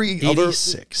every other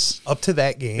 86. up to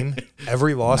that game,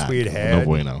 every loss we had No had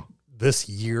bueno. this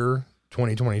year,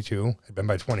 2022, had been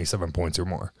by 27 points or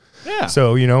more. Yeah.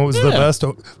 So, it was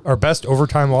our best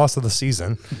overtime loss of the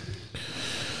season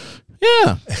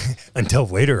Yeah. until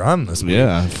later on this week.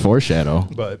 Yeah. Foreshadow.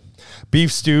 But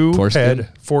Beef Stew Foreskin.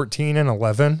 had 14 and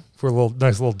 11 for a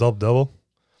nice little double.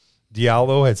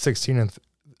 Diallo had 16 and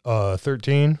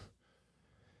 13.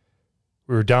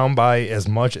 We were down by as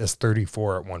much as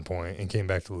 34 at one point and came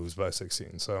back to lose by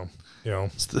 16. So,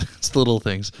 It's the little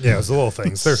things. yeah, it was the little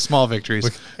things. They're They're small victories,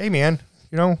 like, hey, man,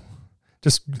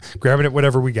 just grabbing it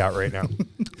whatever we got right now.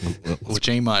 which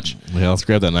ain't much. Yeah, let's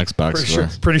grab that next box score.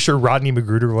 Pretty sure Rodney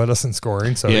Magruder led us in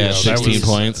scoring. So Yeah, that 16 was-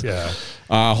 points. Yeah.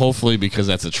 Hopefully, because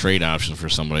that's a trade option for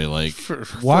somebody like.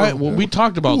 Why? Well, we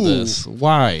talked about this.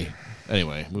 Why?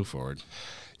 Anyway, move forward.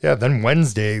 Yeah, then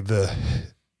Wednesday, the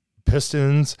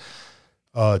Pistons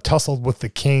tussled with the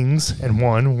Kings and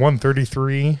won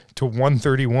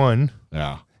 133-131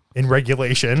 Yeah. in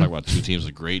regulation. Talk about two teams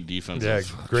with great defense. Yeah,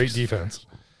 great defense.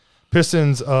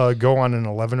 Pistons go on an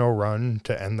 11-0 run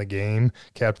to end the game,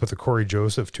 capped with a Corey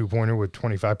Joseph two-pointer with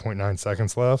 25.9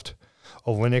 seconds left.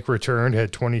 Olynyk returned,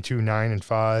 had 22, 9, and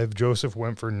 5. Joseph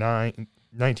went for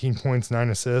 19 points, 9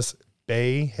 assists.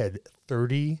 Bay had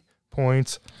 30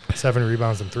 points, 7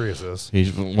 rebounds, and 3 assists.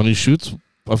 When he shoots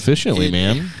efficiently,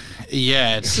 man.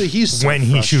 Yeah, he's so When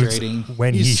he shoots frustrating.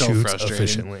 Frustrating.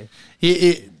 efficiently.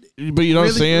 But you know what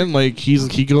I'm saying? Like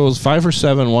he goes 5 for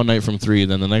 7 one night from 3,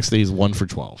 then the next day he's 1 for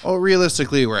 12. Oh,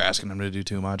 realistically, we're asking him to do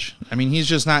too much. I mean, he's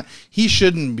just not. He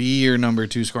shouldn't be your number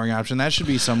 2 scoring option. That should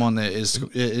be someone that is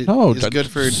good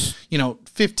for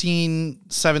 15,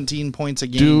 17 points a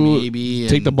game, maybe.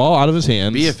 Take the ball out of his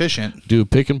hands. Be efficient. Do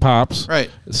pick and pops.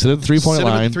 Right. Sit at the 3-point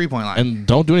line. And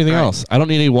don't do anything else. I don't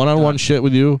need any one-on-one shit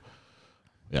with you.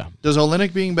 Yeah. Does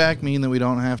Olynyk being back mean that we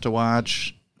don't have to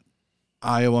watch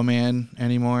Iowa Man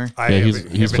anymore? I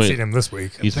haven't seen him this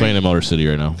week. He's playing in Motor City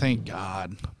right now. Thank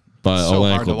God. But So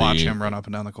Olynyk hard to will watch be him run up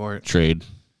and down the court. trade.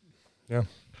 Yeah.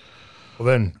 Well,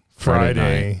 then Friday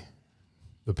Friday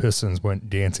the Pistons went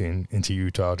dancing into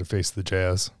Utah to face the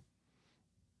Jazz.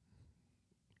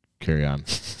 Carry on.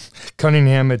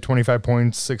 Cunningham had 25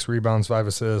 points, 6 rebounds, 5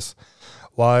 assists.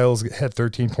 Lyles had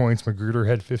 13 points. Magruder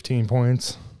had 15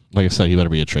 points. Like I said, he better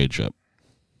be a trade chip.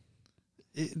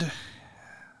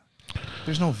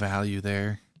 There's no value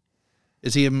there.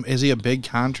 Is he a big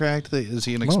contract? Is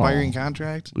he an expiring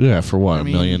contract? Yeah, for what? I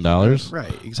mean, $1 million?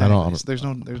 Right, exactly. There's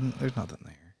nothing there.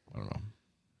 I don't know.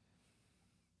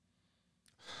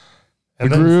 And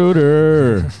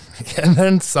Magruder. and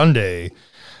then Sunday,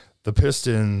 the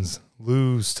Pistons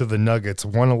lose to the Nuggets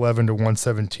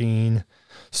 111-117.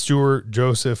 Stewart,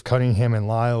 Joseph, Cunningham, and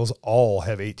Lyles all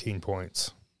have 18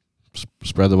 points.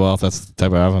 Spread the wealth. That's the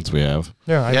type of offense we have.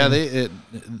 Yeah, The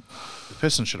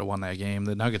Pistons should have won that game.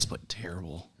 The Nuggets played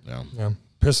terrible. Yeah.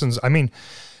 Pistons. I mean,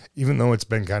 even though it's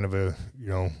been kind of a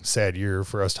sad year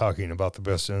for us talking about the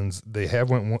Pistons, they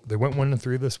went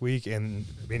 1-3 this week, and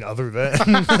I mean, other than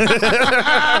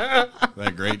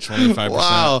That great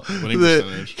 25% winning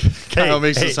percentage. Kyle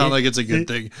makes it sound like it's a good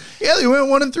thing. Yeah, they went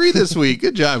 1-3 this week.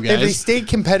 Good job, and they guys. stayed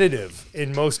competitive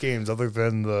in most games, other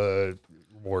than the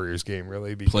Warriors game,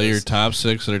 really. Because Play your top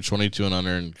 6 that are 22 and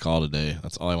under and call it a day.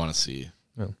 That's all I want to see.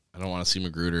 Yeah. I don't want to see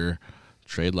Magruder,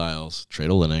 trade Lyles, trade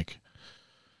Olynyk,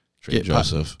 trade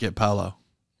Joseph. Get Paolo.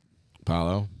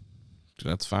 Paolo.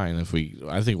 That's fine. I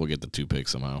think we'll get the 2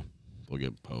 picks somehow. We'll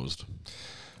get posed.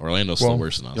 Orlando's still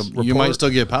worse than us. You might still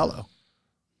get Paolo.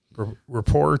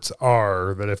 Reports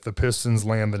are that if the Pistons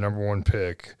land the number 1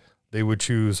 pick, they would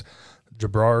choose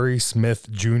Jabari Smith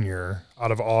Jr.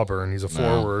 out of Auburn. He's a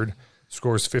forward,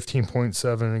 scores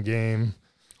 15.7 a game.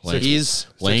 He's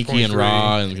lanky and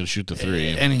raw and can shoot the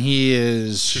 3. And he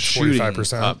is shooting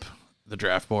 45%. up the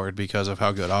draft board because of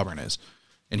how good Auburn is.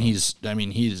 And he's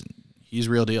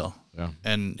real deal. Yeah.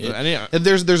 And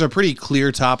there's a pretty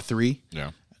clear top 3.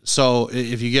 Yeah. So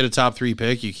if you get a top 3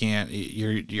 pick,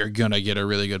 you're gonna get a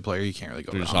really good player. You can't really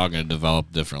go They're wrong. just all going to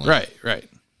develop differently. Right.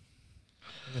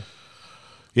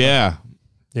 Yeah.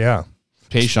 Yeah.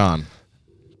 Tayshaun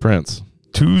Prince.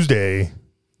 Tuesday,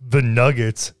 the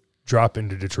Nuggets drop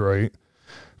into Detroit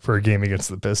for a game against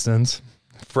the Pistons.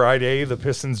 Friday, the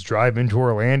Pistons drive into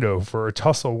Orlando for a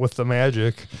tussle with the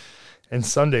Magic. And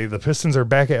Sunday, the Pistons are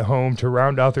back at home to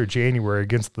round out their January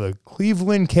against the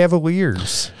Cleveland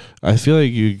Cavaliers. I feel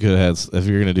like you could have, if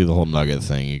you're going to do the whole Nugget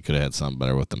thing, you could have had something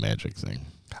better with the Magic thing.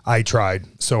 I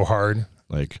tried so hard.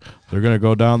 Like, they're going to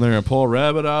go down there and pull a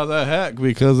rabbit out of the hat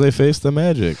because they faced the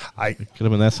Magic. It could have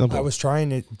been that simple. I was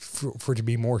trying it for it to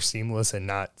be more seamless and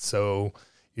not so,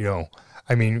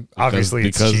 I mean, obviously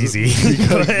it's cheesy.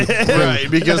 Right,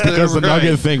 because the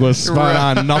Nugget thing was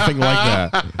spot on, nothing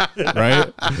like that.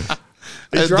 Right?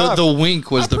 The wink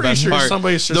was the best part.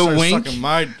 Somebody should the start wink sucking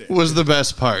my dick. was the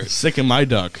best part. Sicking my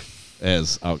duck,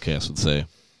 as Outkast would say.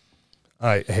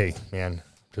 Hey, man,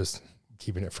 just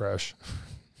keeping it fresh,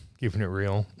 keeping it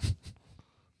real.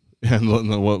 And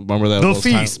remember that? The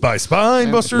Feast by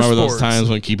Spinebuster Sports. Remember those times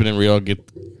when keeping it real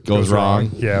goes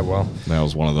wrong. Yeah, well, That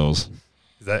was one of those.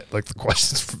 is that like the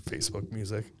questions from Facebook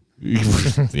Music?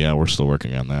 Yeah, we're still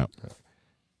working on that.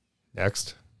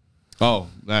 Next. Oh,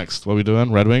 next. What are we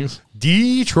doing? Red Wings?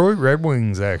 Detroit Red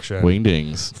Wings action.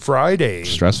 Wingdings. Friday.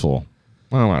 Stressful.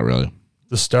 Well, not really.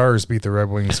 The Stars beat the Red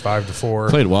Wings 5-4.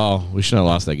 Played well. We shouldn't have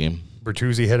lost that game.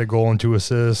 Bertuzzi had a goal and 2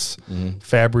 assists.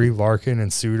 Fabry, Larkin,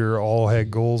 and Suter all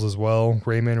had goals as well.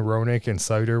 Raymond, Roenick, and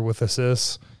Sider with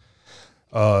assists.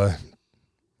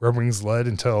 Red Wings led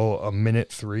until a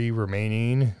minute 3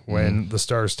 remaining when the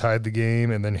Stars tied the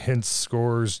game, and then Hintz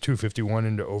scores 2:51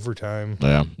 into overtime.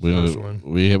 Yeah, First one.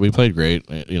 we played great.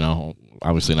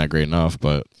 Obviously not great enough,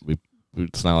 but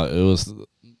it's not like it was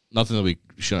nothing that we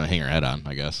shouldn't hang our head on.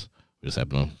 I guess we just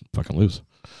happened to fucking lose.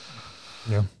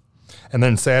 Yeah. And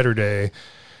then Saturday,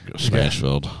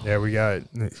 Smashville. yeah, we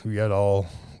got all,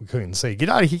 we couldn't say, get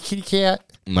out of here, kitty cat.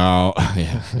 No,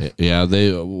 yeah,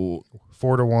 they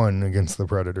 4-1 against the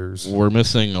Predators. were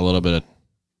missing a little bit of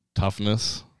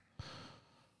toughness.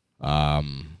 I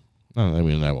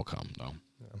mean that will come though.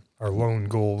 Our lone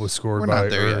goal was scored We're by not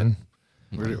there yet. Aaron.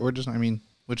 We're just,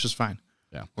 which is fine.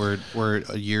 Yeah. We're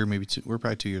a year, maybe 2. We're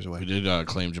probably 2 years We away. did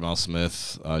claim Jamal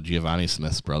Smith, Giovanni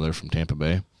Smith's brother from Tampa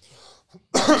Bay.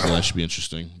 So that should be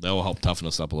interesting. That will help toughen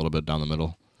us up a little bit down the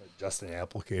middle. Justin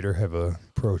Applicator have a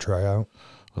pro tryout.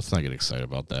 Let's not get excited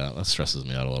about that. That stresses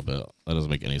me out a little bit. That doesn't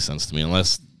make any sense to me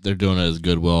unless they're doing it as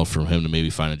goodwill for him to maybe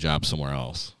find a job somewhere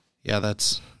else. Yeah,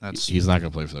 that's. He's not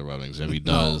going to play for the Red Wings. If he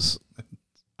does,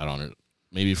 I don't know.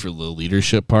 Maybe for the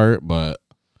leadership part, but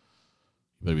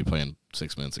you better be playing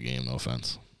 6 minutes a game. No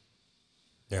offense.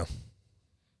 Yeah.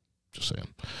 Just saying.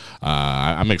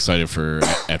 I'm excited for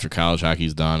after college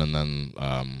hockey's done and then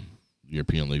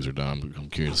European leagues are done. I'm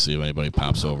curious to see if anybody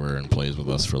pops over and plays with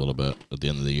us for a little bit at the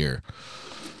end of the year.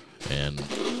 And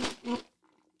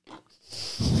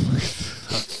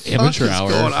amateur hour.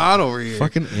 What's going on over here?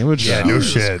 Fucking amateur Yeah, hour. no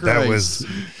Jesus shit. That Christ. was.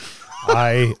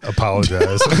 I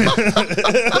apologize. What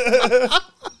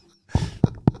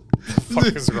the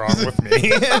fuck is wrong with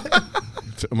me?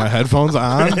 My headphones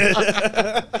on.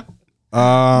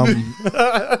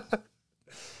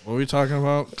 What are we talking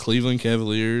about? Cleveland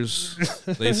Cavaliers.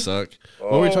 They suck.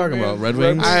 What are we talking about? Red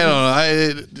Wings? I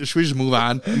don't know. Should we just move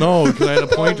on? No, because I had a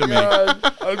point to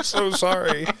make. I'm so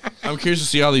sorry. I'm curious to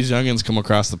see how these youngins come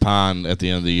across the pond at the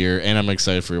end of the year, and I'm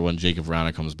excited for when Jacob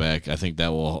Vrana comes back. I think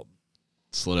that will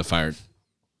solidify our.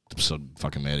 I'm so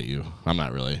fucking mad at you. I'm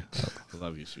not really. I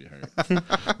love you, sweetheart.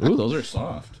 Ooh, those are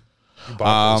soft. You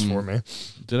bought this for me.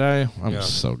 Did I? I'm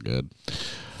so good.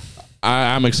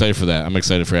 I'm excited for that. I'm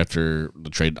excited for after the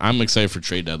trade. I'm excited for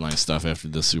trade deadline stuff after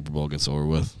this Super Bowl gets over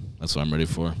with. That's what I'm ready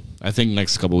for. I think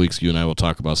next couple weeks, you and I will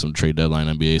talk about some trade deadline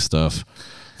NBA stuff.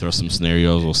 Throw some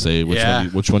scenarios. We'll say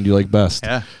which one do you like best.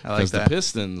 Yeah, I like Because that. the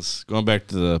Pistons, going back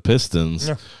to the Pistons,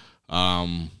 they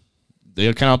kind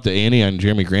of up the ante on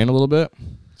Jeremy Grant a little bit.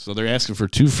 So they're asking for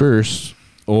 2 firsts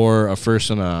or a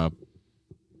first and a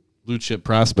blue chip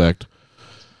prospect.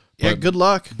 Yeah, good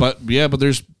luck. But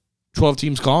there's 12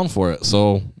 teams calling for it,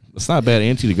 so it's not a bad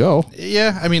ante to go.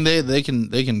 Yeah, I mean they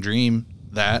can dream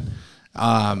that,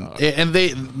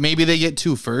 and maybe they get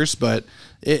 2 firsts, but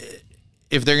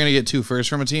if they're gonna get 2 firsts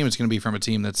from a team, it's gonna be from a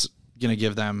team that's gonna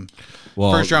give them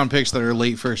first round picks that are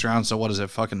late first round. So what does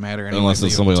it fucking matter anyway? Unless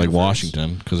it's somebody like 2 firsts?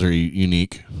 Washington, because they're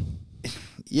unique.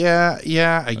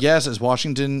 Yeah. I guess is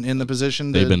Washington in the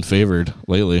position? They've been favored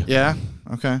lately. Yeah.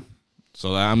 Okay.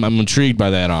 So I'm intrigued by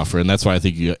that offer, and that's why I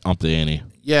think you up the ante.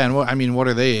 Yeah, and what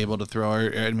are they able to throw?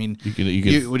 I mean, You could.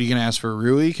 what are you going to ask for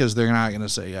Rui? Because they're not going to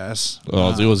say yes.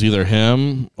 Well, it was either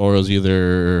him or it was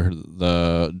either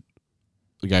the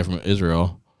guy from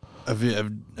Israel.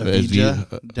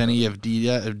 Avdija, Denny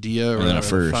Avdija, or And then a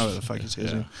whatever first. the fuck is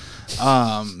his name.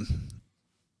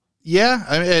 Yeah,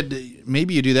 I mean,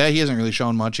 maybe you do that. He hasn't really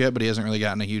shown much yet, but he hasn't really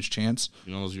gotten a huge chance.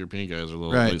 You know, those European guys are a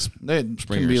little Right, late they can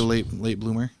springers. be a late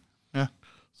bloomer. Yeah,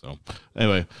 So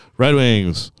anyway, Red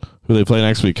Wings. Who they play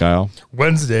next week, Kyle?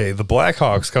 Wednesday, the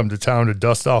Blackhawks come to town to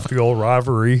dust off the old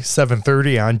rivalry.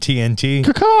 7:30 on TNT.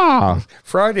 Caw.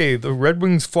 Friday, the Red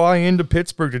Wings fly into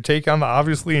Pittsburgh to take on the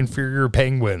obviously inferior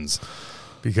Penguins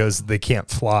because they can't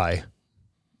fly.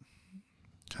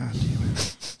 God damn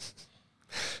it.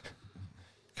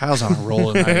 Kyle's on a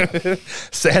roll tonight.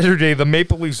 Saturday, the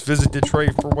Maple Leafs visit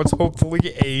Detroit for what's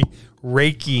hopefully a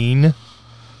raking.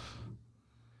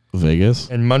 Vegas.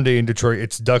 And Monday in Detroit,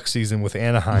 it's duck season with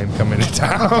Anaheim coming to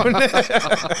town.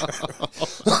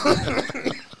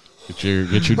 Get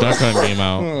your duck hunt game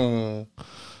out.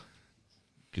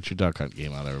 Get your duck hunt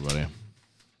game out, everybody.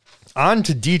 On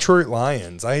to Detroit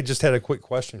Lions. I just had a quick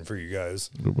question for you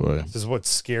guys. Oh boy. This is what's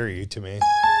scary to me.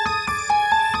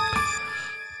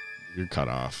 You're cut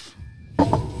off.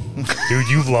 Dude,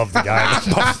 you love the guy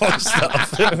with Buffalo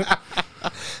stuff.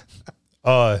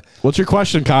 What's your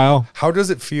question, Kyle? How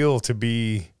does it feel to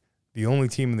be the only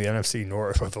team in the NFC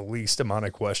North with the least amount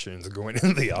of questions going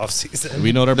into the offseason?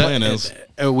 We know what our plan is.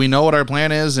 We know what our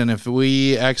plan is, and if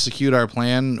we execute our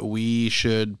plan, we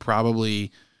should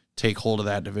probably take hold of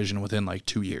that division within like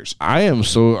 2 years.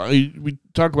 We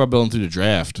talk about building through the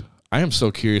draft. I am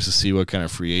so curious to see what kind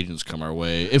of free agents come our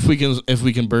way. If we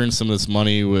can burn some of this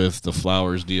money with the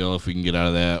Flowers deal, if we can get out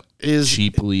of that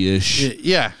cheaply-ish.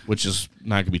 Yeah. Which is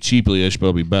not going to be cheaply-ish, but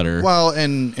it'll be better. Well,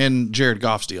 and Jared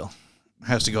Goff's deal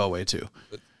has to go away too.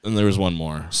 And there was one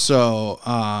more. So,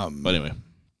 but anyway,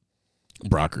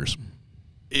 Brockers.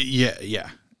 Yeah.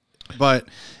 But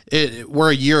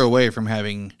we're a year away from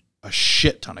having a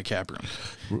shit ton of cap room.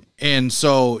 And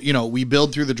so, we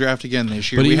build through the draft again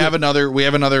this year. But we have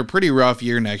another pretty rough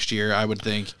year next year, I would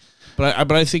think.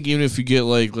 But I think even if you get,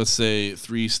 like, let's say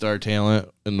 3-star talent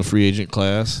in the free agent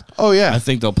class. Oh, yeah. I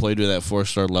think they'll play to that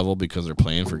 4-star level because they're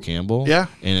playing for Campbell. Yeah.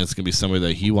 And it's going to be somebody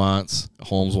that he wants,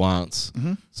 Holmes wants,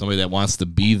 somebody that wants to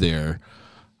be there.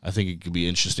 I think it could be an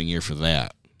interesting year for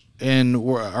that. And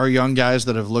our young guys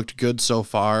that have looked good so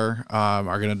far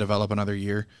are going to develop another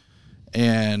year.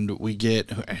 And we get,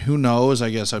 who knows,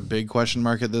 I guess a big question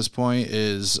mark at this point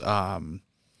is,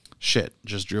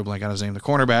 just drew a blank on his name, the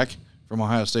cornerback from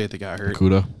Ohio State that got hurt.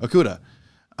 Okudah.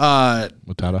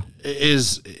 Matata.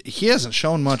 He hasn't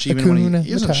shown much even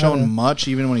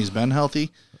when he's been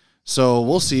healthy. So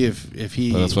we'll see if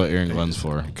he. But that's what Aaron Glenn's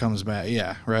for. Comes back,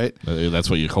 yeah, right. That's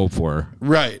what you hope for,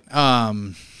 right?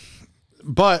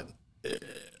 But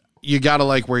you got to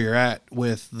like where you're at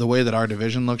with the way that our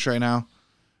division looks right now,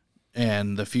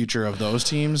 and the future of those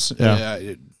teams. Yeah.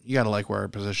 You got to like where our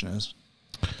position is.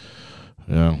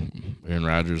 Yeah, Aaron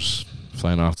Rodgers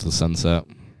flying off to the sunset.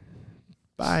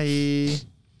 Bye.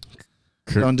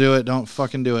 Don't do it. Don't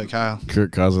fucking do it, Kyle.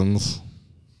 Kirk Cousins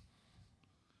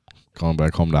going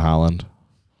back home to Holland.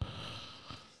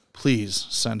 Please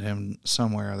send him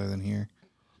somewhere other than here.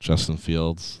 Justin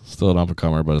Fields, still an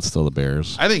up-and-comer, but it's still the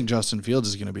Bears. I think Justin Fields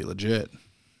is going to be legit.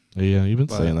 Yeah, you've been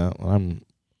saying that. I'm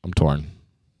torn.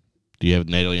 Do you have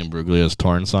Natalie and Bruglia's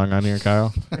 "Torn" song on here,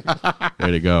 Kyle?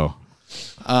 Ready to go.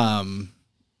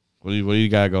 What do you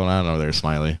got going on over there,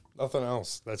 Smiley? Nothing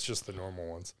else. That's just the normal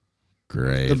ones.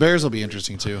 Great. The Bears will be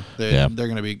interesting too. They're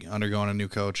going to be undergoing a new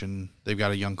coach, and they've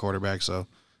got a young quarterback, so it'll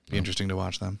be interesting to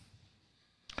watch them.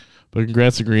 But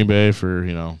congrats to Green Bay for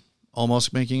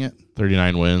almost making it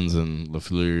 39 wins in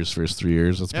LaFleur's first 3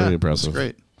 years. That's pretty impressive. It's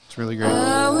great. It's really great.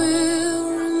 I will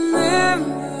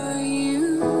remember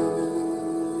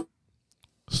you.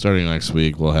 Starting next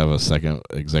week, we'll have a second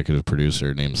executive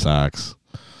producer named Sox.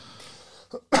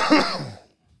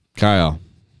 Kyle,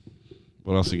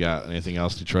 what else you got? Anything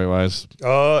else Detroit-wise?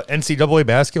 NCAA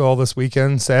basketball this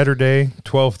weekend, Saturday,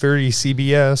 12:30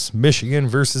 CBS, Michigan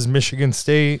versus Michigan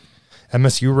State.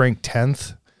 MSU ranked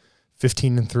 10th,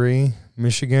 15-3.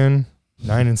 Michigan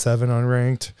 9-7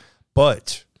 unranked.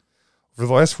 But over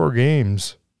the last 4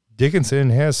 games, Dickinson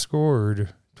has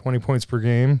scored 20 points per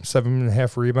game,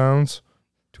 7.5 rebounds,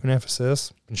 2.5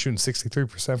 assists, been shooting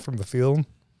 63% from the field.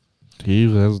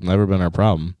 He has never been our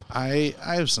problem. I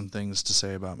have some things to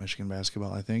say about Michigan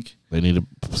basketball, I think. They need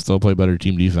to still play better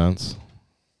team defense.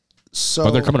 So,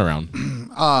 but they're coming around.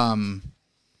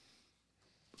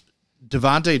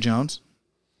 Devontae Jones,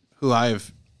 who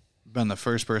I've been the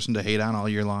first person to hate on all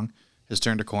year long, has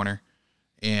turned a corner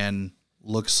and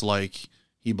looks like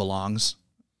he belongs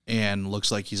and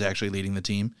looks like he's actually leading the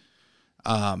team.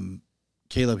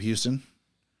 Caleb Houston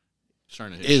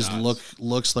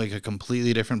looks like a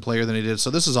completely different player than he did. So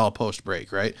this is all post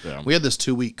break, right? Yeah. We had this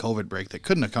 2-week COVID break that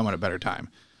couldn't have come at a better time.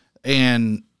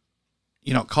 And,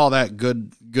 call that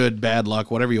good, bad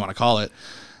luck, whatever you want to call it.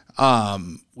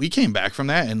 We came back from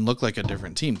that and looked like a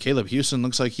different team. Caleb Houston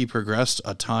looks like he progressed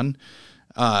a ton.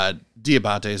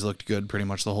 Diabate's looked good pretty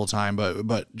much the whole time,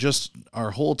 but just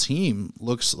our whole team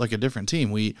looks like a different team.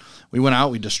 We went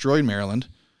out, we destroyed Maryland,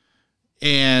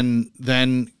 and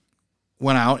then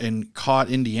went out and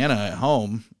caught Indiana at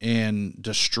home and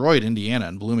destroyed Indiana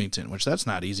in Bloomington, which that's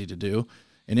not easy to do.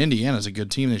 And Indiana's a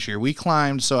good team this year. We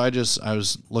climbed, so I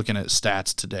was looking at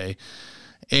stats today,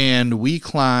 and we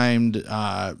climbed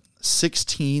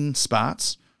 16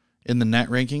 spots in the net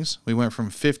rankings. We went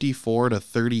from 54 to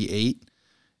 38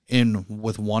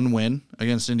 with 1 win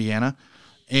against Indiana,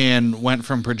 and went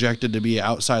from projected to be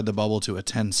outside the bubble to a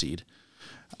 10 seed.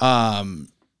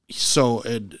 So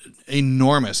an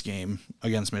enormous game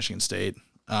against Michigan State.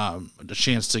 A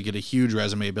chance to get a huge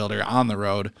resume builder on the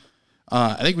road.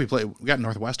 I think we got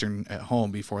Northwestern at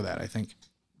home before that, I think.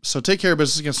 So take care of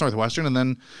business against Northwestern, and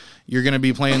then you're going to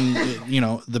be playing,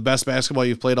 the best basketball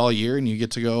you've played all year, and you get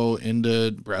to go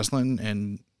into Breslin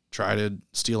and try to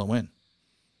steal a win.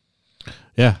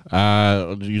 Yeah,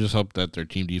 you just hope that their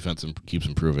team defense keeps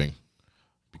improving,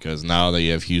 because now that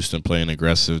you have Houston playing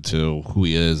aggressive to who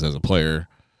he is as a player,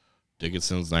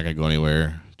 Dickinson's not going to go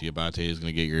anywhere. Diabate is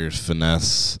going to get your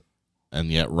finesse and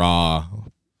yet raw,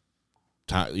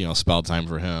 spell time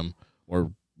for him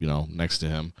or, next to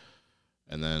him.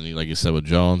 And then, like you said, with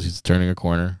Jones, he's turning a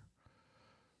corner.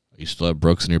 You still have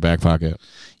Brooks in your back pocket.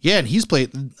 Yeah, and he's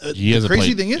played. The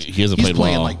crazy thing is, he's playing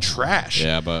well. like trash.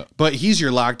 Yeah, but he's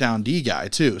your lockdown D guy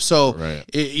too. So, right.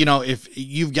 If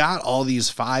you've got all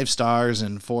these 5-stars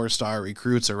and 4-star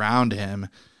recruits around him,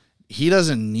 he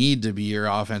doesn't need to be your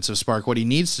offensive spark. What he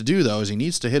needs to do, though, is he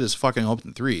needs to hit his fucking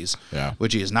open threes,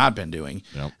 which he has not been doing.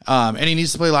 Yep. And he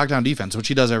needs to play lockdown defense, which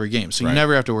he does every game. So you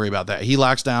never have to worry about that. He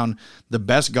locks down the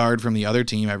best guard from the other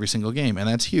team every single game, and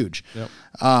that's huge. Yep.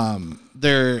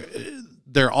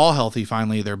 They're all healthy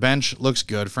finally. Their bench looks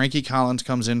good. Frankie Collins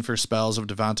comes in for spells of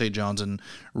Devontae Jones and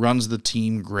runs the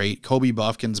team great. Kobe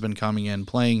Buffkin's been coming in,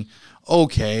 playing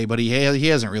okay, but he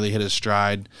hasn't really hit his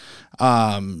stride.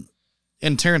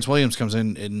 And Terrence Williams comes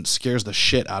in and scares the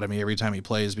shit out of me every time he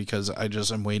plays, because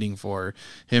I'm waiting for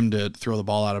him to throw the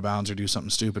ball out of bounds or do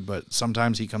something stupid. But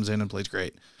sometimes he comes in and plays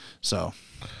great. So,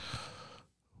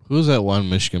 who's that one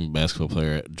Michigan basketball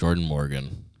player, Jordan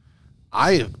Morgan?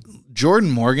 Jordan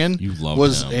Morgan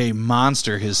was him. a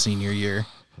monster his senior year.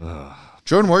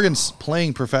 Jordan Morgan's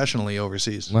playing professionally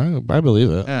overseas. I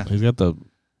believe it. Yeah. He's got the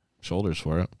shoulders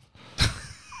for it.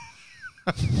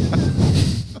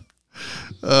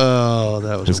 Oh,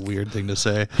 that was a weird thing to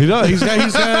say. He's got.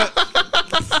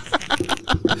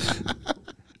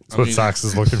 That's what Sox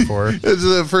is looking for. It's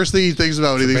the first thing he thinks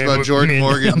about when he thinks about Jordan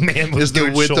Morgan is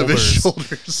the width of his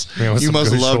shoulders. You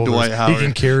must love Dwight Howard. He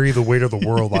can carry the weight of the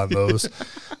world on those.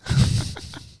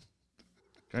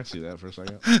 Can I see that for a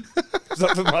second? There's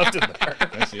nothing left in there.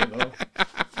 Can I see it though?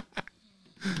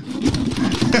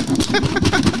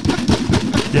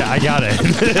 Yeah, I got it.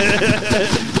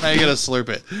 Now you gotta slurp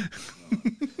it.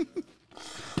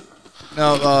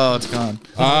 No, it's gone.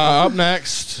 Up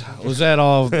next, was that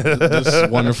all this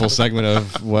wonderful segment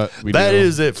of what we do? That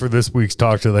is it for this week's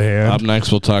Talk to the Hand. Up next,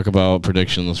 we'll talk about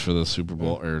predictions for the Super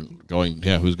Bowl, or who's going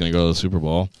to go to the Super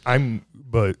Bowl.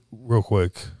 But real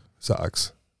quick,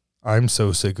 Sox, I'm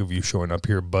so sick of you showing up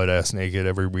here butt-ass naked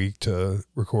every week to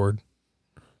record.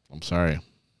 I'm sorry.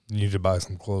 You need to buy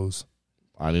some clothes.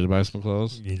 I need to buy some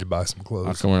clothes? You need to buy some How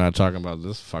clothes. come we're not talking about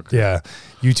this fucker? Yeah,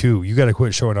 you too. You got to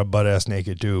quit showing up butt-ass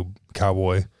naked too,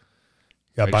 cowboy. You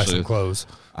got to buy some clothes.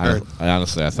 I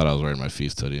honestly thought I was wearing my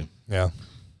Feast hoodie. Yeah.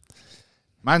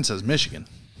 Mine says Michigan.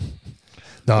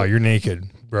 No, you're naked,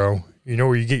 bro. You know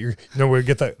where you get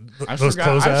those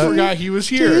clothes at? I forgot he was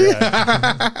here.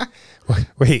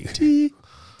 Wait. T?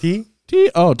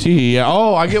 Oh, T. Yeah.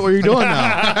 Oh, I get what you're doing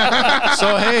now.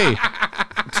 So, hey,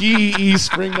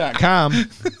 TEEspring.com.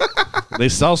 They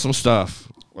sell some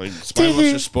stuff like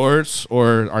Spinebuster Sports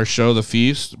or our show, The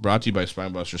Feast, brought to you by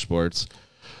Spinebuster Sports.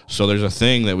 So there's a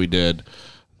thing that we did.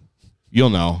 You'll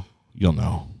know.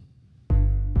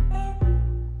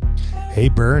 Hey,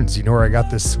 Burns, you know where I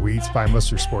got this sweet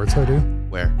Spinebuster Sports hoodie?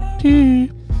 Where? You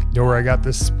know where I got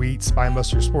this sweet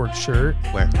Spinebuster Sports shirt?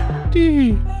 Where? Do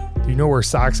you know where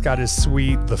Sox got his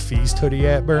sweet The Feast hoodie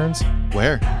at, Burns?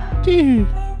 Where?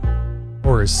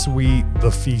 Or his sweet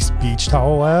The Feast beach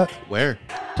towel at? Where?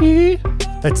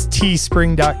 That's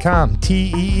teespring.com.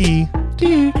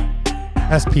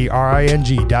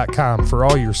 TEEspring.com for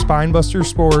all your Spinebuster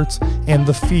Sports and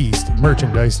The Feast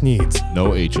merchandise needs.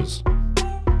 No H's.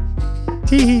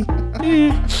 Tee.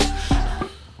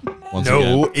 Once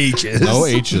No again, H's. No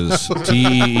H's.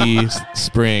 TEE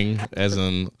spring, as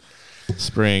in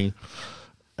spring,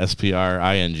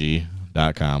 SPRING.com.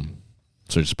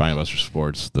 Search Spinebuster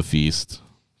Sports, The Feast.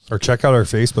 Or check out our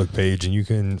Facebook page and you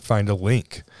can find a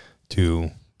link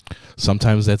to.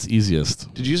 Sometimes that's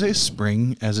easiest. Did you say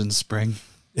spring as in spring?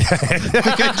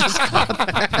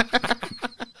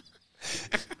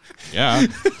 Yeah.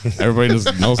 Everybody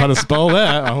just knows how to spell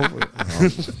that.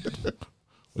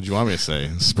 What do you want me to say?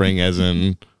 Spring as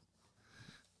in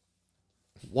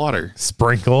Water.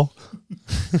 Sprinkle.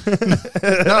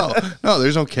 No,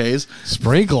 there's no K's.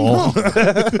 sprinkle.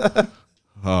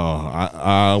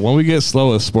 When we get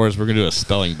slow with sports, we're going to do a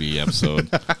spelling bee episode.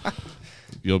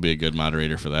 You'll be a good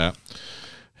moderator for that.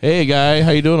 Hey, guy.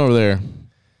 How you doing over there?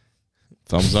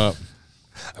 Thumbs up.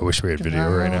 I wish we had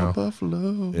video right now.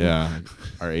 Buffalo. Yeah.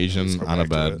 Our Asian go on a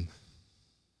back to bed.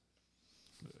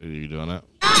 it. Are you doing it?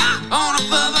 On a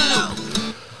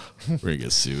buffalo. We're going to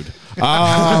get sued.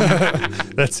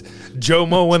 That's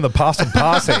Jomo and the Possum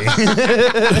Posse.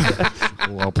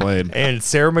 Well played. And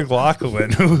Sarah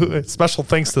McLaughlin. Who, special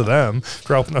thanks to them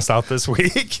for helping us out this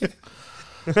week.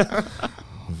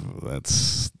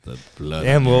 That's the blood.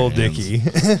 And on your Little hands. Dicky.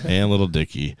 And Little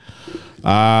Dicky.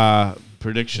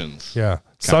 Predictions. Yeah.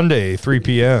 Sunday, 3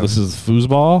 p.m. This is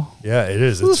foosball. Yeah, it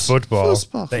is. It's football.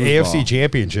 The AFC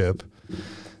Championship.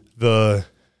 The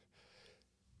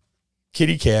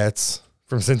Kitty Cats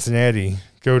from Cincinnati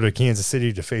go to Kansas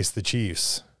City to face the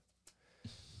Chiefs.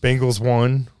 Bengals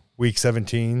won Week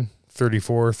 17,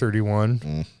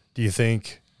 34-31. Do you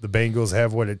think the Bengals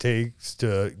have what it takes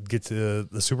to get to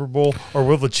the Super Bowl? Or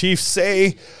will the Chiefs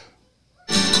say,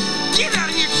 Get out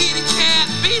of here, kitty cat.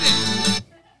 Beat it.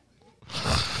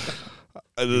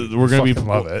 We're gonna Fucking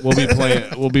love it.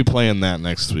 We'll be playing that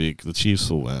next week. The Chiefs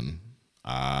will win.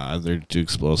 They're too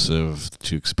explosive,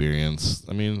 too experienced.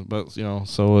 I mean, but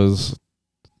so is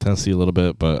Tennessee a little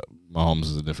bit. But Mahomes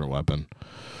is a different weapon,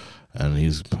 and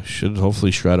should hopefully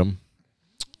shred them.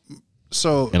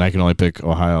 So, And I can only pick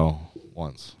Ohio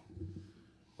once.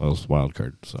 Well, it was wild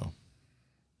card, so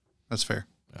that's fair.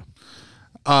 Yeah.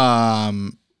 I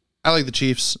like the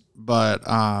Chiefs, but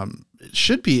it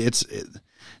should be. It's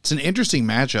an interesting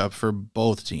matchup for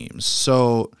both teams.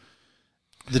 So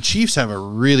the Chiefs have a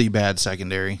really bad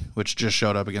secondary, which just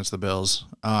showed up against the Bills,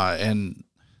 and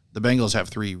the Bengals have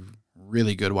 3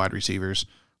 really good wide receivers,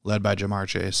 led by Jamar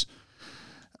Chase.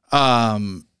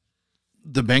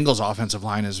 The Bengals' offensive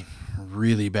line is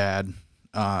really bad.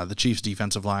 The Chiefs'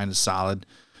 defensive line is solid,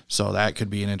 so that could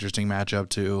be an interesting matchup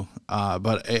too.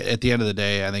 But at the end of the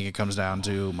day, I think it comes down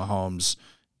to Mahomes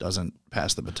doesn't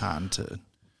pass the baton to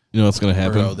what's going to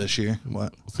happen Burrow this year.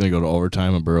 What? It's going to go to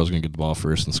overtime, and Burrow's going to get the ball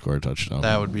first and score a touchdown.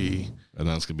 That would be and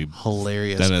then it's going to be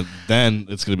hilarious. Then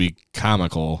it's going to be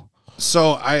comical.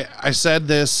 So I said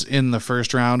this in the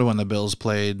first round when the Bills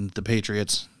played the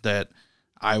Patriots that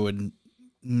I would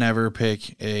never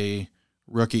pick a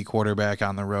rookie quarterback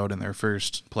on the road in their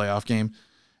first playoff game.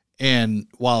 And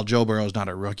while Joe Burrow's not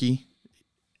a rookie,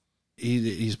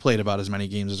 he's played about as many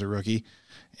games as a rookie.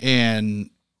 And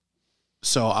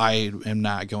so I am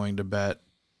not going to bet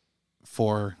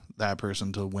for that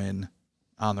person to win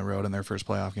on the road in their first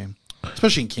playoff game,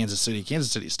 especially in Kansas City.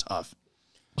 Kansas City's tough.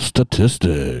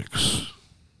 Statistics.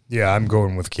 yeah, I'm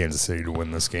going with Kansas City to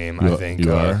win this game. You- I think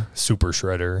you are? Super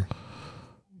Shredder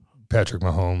Patrick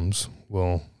Mahomes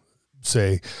will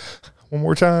say one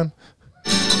more time.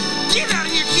 Get out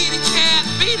of here, kitty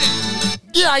cat. Beat it.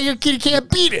 Yeah, your kitty can't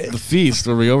beat it. The feast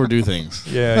where we overdo things.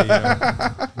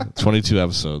 Yeah. 22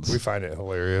 episodes. We find it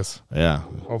hilarious. Yeah.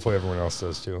 Hopefully everyone else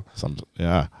does too.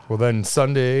 Yeah. Well, then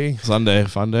Sunday Sunday,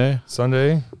 fun day.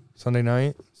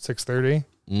 night, 6:30,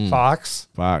 Fox,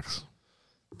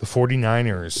 the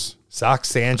 49ers, Sox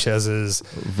Sanchez's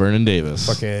Vernon Davis.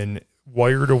 fucking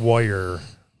wire-to-wire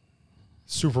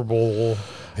Super Bowl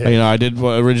hit. I did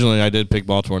pick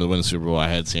Baltimore to win the Super Bowl. I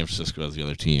had San Francisco as the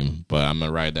other team, but I'm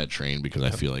gonna ride that train because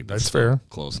I feel like That's fair.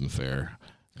 close and fair,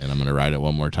 and I'm gonna ride it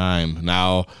one more time.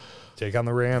 Now Take on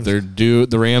the Rams. the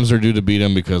Rams are due to beat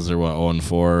them because they're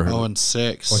 0-4.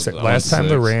 0-6. Last time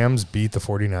the 0-6. Rams beat the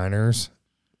 49ers,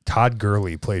 Todd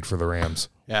Gurley played for the Rams.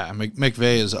 Yeah,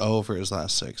 McVay is 0 for his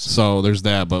last 6. So there's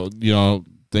that, but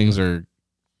things are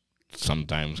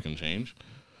sometimes can change.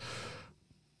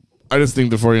 I just think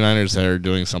the 49ers are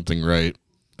doing something right,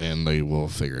 and they will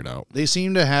figure it out. They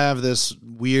seem to have this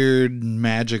weird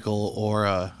magical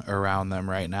aura around them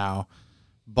right now,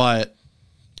 but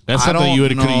That's I something don't you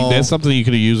would know. that's something you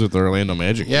could have used with the Orlando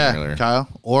Magic. yeah, earlier. Kyle,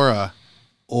 aura.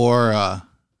 Or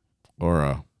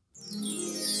Aura.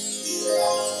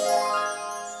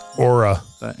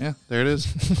 Yeah, there it is.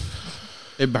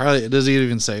 It does it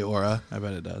even say aura? I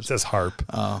bet it It does. says harp.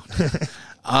 Oh,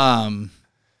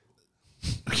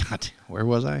 God, where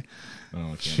was I?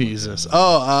 Jesus.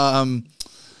 Oh,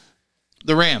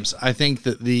 the Rams. I think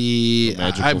that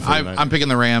I'm picking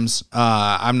the Rams.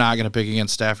 I'm not going to pick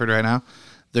against Stafford right now.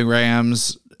 The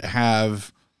Rams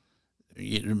have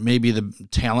maybe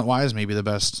talent-wise, maybe the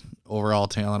best overall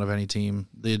talent of any team.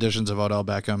 The additions of Odell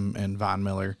Beckham and Von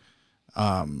Miller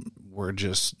were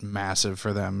just massive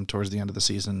for them towards the end of the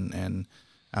season, and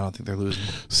I don't think they're losing.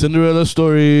 Cinderella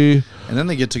story. And then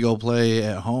they get to go play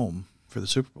at home for the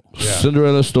Super Bowl. Yeah.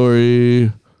 Cinderella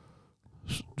story.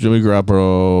 Jimmy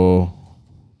Garoppolo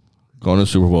going to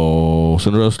Super Bowl.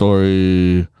 Cinderella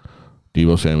story.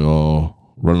 Deebo Samuel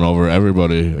running over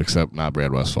everybody except not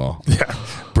Brad Westfall. Yeah.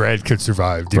 Brad could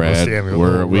survive. Deebo Brad,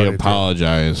 Samuel we running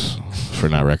apologize for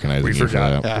not recognizing We you for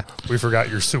forgot. that. Yeah, We forgot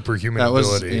your superhuman that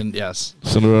was ability. yes.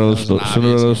 Cinderella, That was an obvious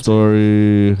Cinderella answer.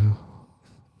 story.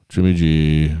 Jimmy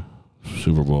G.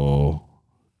 Super Bowl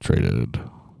traded.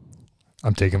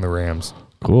 I'm taking the Rams.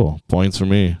 Cool. Points for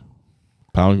me.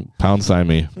 Pound sign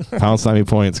me. Pound sign me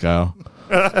points, Kyle.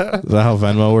 Is that how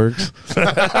Venmo works?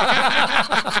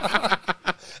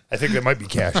 I think that might be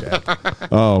Cash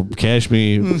App. Oh, cash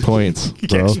me points, bro.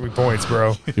 Cash me points,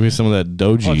 bro. Give me some of that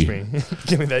Punch Doji. me.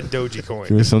 Give me that Doji coin.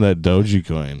 Give me some of that Doji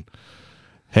coin.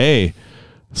 Hey,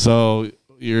 so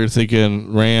you're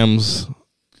thinking Rams,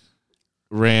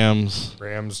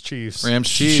 Chiefs.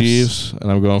 Chiefs,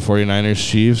 and I'm going 49ers,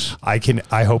 Chiefs.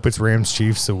 I hope it's Rams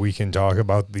Chiefs so we can talk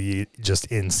about the just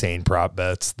insane prop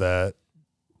bets that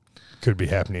could be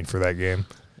happening for that game.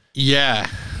 Yeah.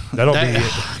 That'll That-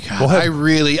 be God, we'll have- I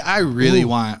really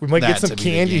want we might that get some to be the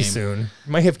candy game. soon.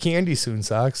 We might have candy soon,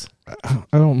 Sox. I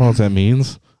don't know what that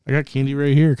means. I got candy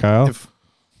right here, Kyle.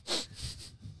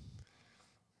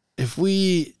 If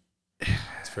we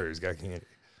It's fair, he's got candy.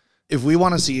 if we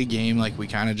want to see a game like we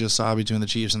kind of just saw between the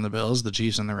Chiefs and the Bills, the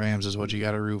Chiefs and the Rams is what you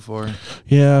got to root for.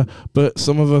 Yeah, but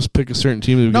some of us pick a certain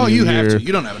team. At the No, beginning you of the have year, to.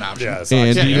 You don't have an option. Yeah, Sox.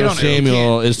 And Yeah, you Deebo don't- you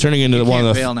Samuel is turning into You one can't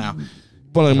of fail now.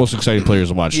 the most exciting players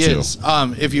to watch He too. is.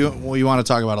 If you want to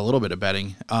talk about a little bit of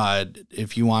betting,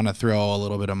 if you want to throw a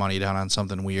little bit of money down on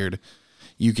something weird,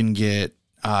 you can get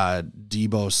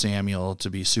Deebo Samuel to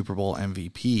be Super Bowl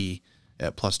MVP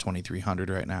at plus 2,300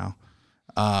 right now.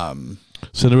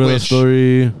 Cinderella Which-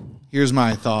 story. Here's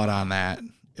my thought on that.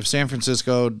 If San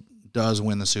Francisco does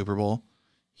win the Super Bowl,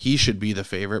 he should be the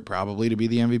favorite probably to be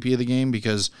the MVP of the game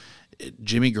because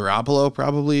Jimmy Garoppolo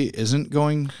probably isn't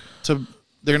going to.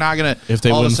 They're not going to. If they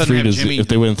all win of a sudden have Jimmy, if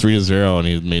they win 3-0 and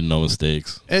he made no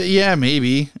mistakes. yeah,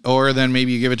 maybe. Or then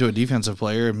maybe you give it to a defensive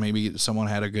player. Maybe someone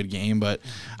had a good game. But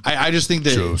I just think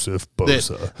that, Joseph that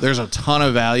Bosa. there's a ton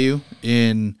of value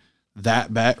in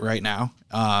that bet right now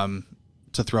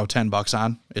to throw $10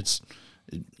 on. It's,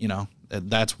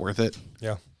 that's worth it.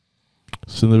 Yeah.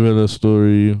 Cinderella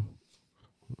story.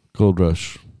 Gold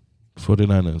Rush.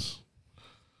 49ers.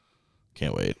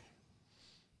 Can't wait.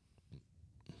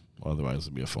 Otherwise,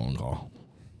 it'll be a phone call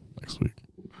next week.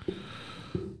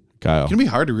 Kyle. It's going to be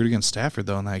hard to root against Stafford,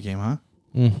 though, in that game, huh?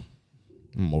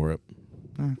 I'm over it.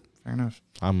 Fair enough.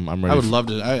 I'm ready. I would love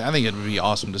to. I think it would be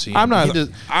awesome to see him. I'm not.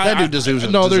 That dude deserves.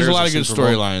 No, there's a deserves lot of good Super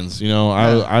Bowl. storylines. You know,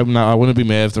 I'm not. I wouldn't be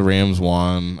mad if the Rams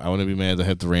won. I wouldn't be mad to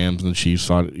hit the Rams and the Chiefs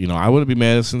fought. You know, I wouldn't be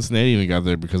mad if Cincinnati even got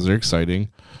there because they're exciting.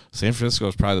 San Francisco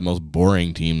is probably the most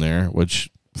boring team there, which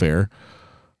fair.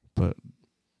 But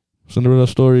Cinderella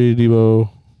story, Deebo.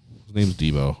 His name's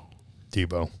Deebo.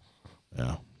 Debo.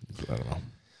 Yeah, I don't know.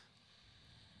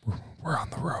 We're on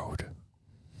the road.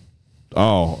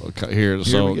 Oh, okay, here.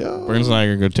 So Burns and I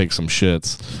are going to take some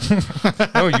shits.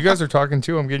 No, you guys are talking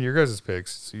too. I'm getting your guys'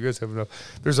 picks. So you guys have enough.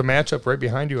 There's a matchup right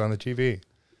behind you on the TV.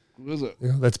 What is it?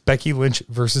 Yeah, that's Becky Lynch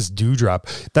versus Dewdrop.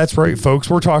 That's right, folks.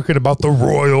 We're talking about the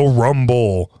Royal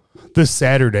Rumble this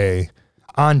Saturday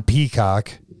on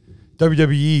Peacock.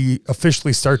 WWE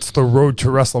officially starts the road to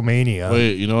WrestleMania.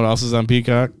 Wait, you know what else is on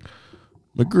Peacock?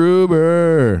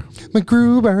 MacGruber.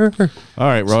 MacGruber. All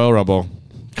right, Royal Rumble.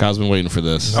 Kyle's been waiting for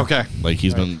this. Okay. Like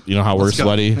he's been, you know how we're Let's go.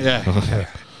 sweaty? Yeah.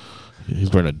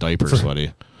 He's wearing a diaper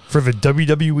sweaty. For the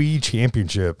WWE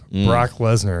Championship, Brock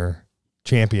Lesnar,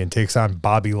 champion, takes on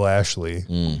Bobby Lashley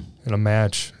in a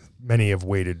match many have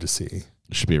waited to see.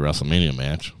 It should be a WrestleMania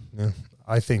match. Yeah,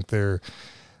 I think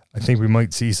we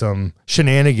might see some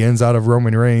shenanigans out of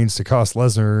Roman Reigns to cost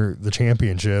Lesnar the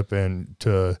championship, and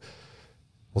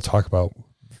we'll talk about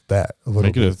that a little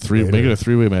Make it a bit.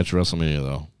 three-way match at WrestleMania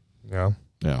though. Yeah.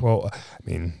 Yeah. Well, I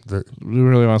mean, We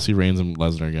really want to see Reigns and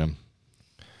Lesnar again.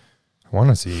 I want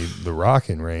to see The Rock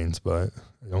and Reigns, but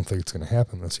I don't think it's going to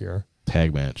happen this year.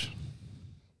 Tag match.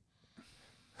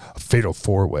 A fatal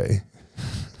four-way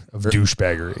of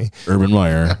douchebaggery. Urban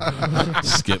Meyer.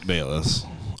 Skip Bayless.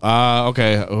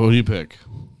 Okay. Who do you pick?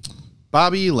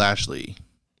 Bobby Lashley.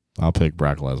 I'll pick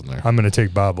Brock Lesnar. I'm going to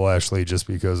take Bob Lashley just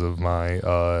because of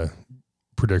my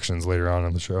predictions later on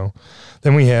in the show.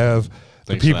 Then we have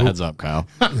Thanks for the heads up, Kyle.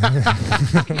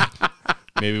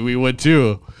 Maybe we would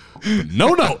too.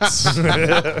 No notes.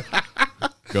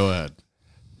 Go ahead.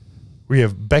 We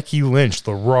have Becky Lynch,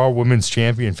 the Raw Women's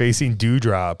Champion, facing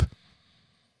Dewdrop.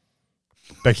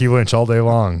 Becky Lynch all day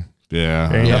long.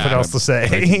 Yeah. Ain't nothing else to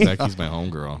say. Becky's my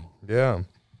homegirl. Yeah.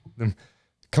 Then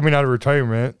coming out of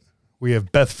retirement, we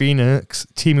have Beth Phoenix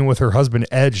teaming with her husband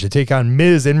Edge to take on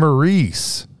Miz and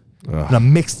Maurice in a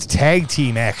mixed tag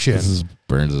team action. This is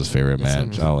Burns' favorite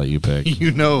match. I'll let you pick.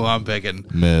 You know I'm picking.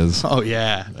 Miz. Oh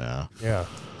yeah. Yeah. Yeah.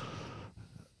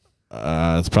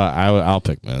 It's probably I'll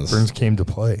pick Miz. Burns came to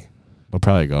play. We'll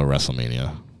probably go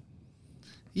WrestleMania.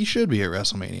 He should be at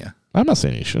WrestleMania. I'm not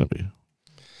saying he shouldn't be.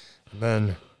 And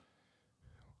then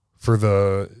for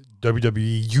the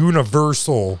WWE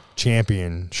Universal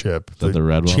Championship. that the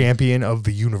red one? Champion of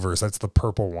the Universe. That's the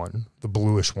purple one, the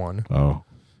bluish one. Oh.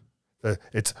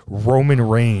 It's Roman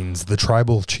Reigns, the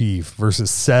tribal chief, versus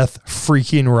Seth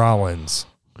freaking Rollins.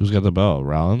 Who's got the belt?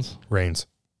 Rollins? Reigns.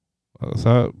 I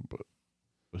thought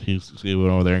he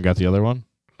went over there and got the other one?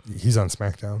 He's on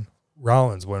SmackDown.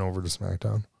 Rollins went over to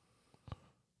SmackDown.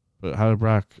 But how did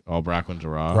Brock? Oh, Brock went to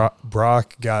Raw.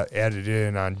 Brock got added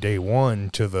in on day one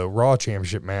to the Raw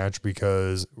Championship match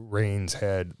because Reigns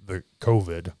had the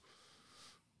COVID.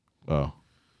 Oh,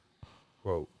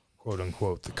 Quote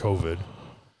unquote, the COVID.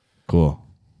 cool.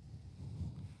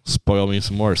 Spoil me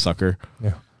some more, sucker.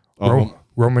 Yeah. Oh,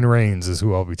 Roman Reigns is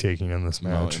who I'll be taking in this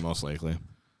match. most likely.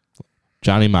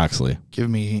 Johnny Moxley. Give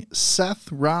me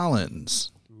Seth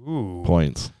Rollins. Ooh,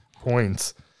 Points.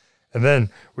 And then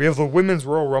we have the Women's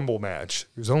Royal Rumble match.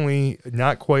 There's only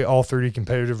not quite all 30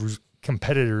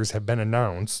 competitors have been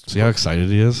announced. See how excited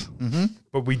he is?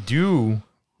 But we do,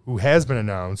 who has been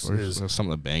announced is There's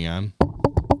something to bang on.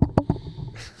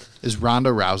 Is Ronda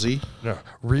Rousey?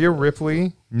 Rhea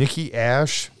Ripley, Nikki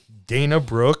Ash, Dana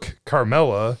Brooke,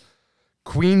 Carmella,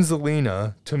 Queen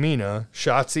Zelina, Tamina,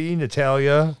 Shotzi,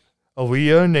 Natalya,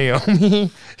 Aaliyah,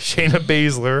 Naomi, Shayna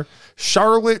Baszler,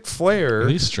 Charlotte Are Flair,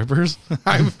 these strippers?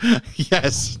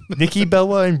 Yes. Nikki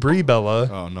Bella and Brie Bella,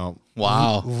 Oh, no.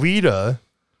 Wow. Lita,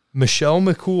 Michelle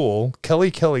McCool,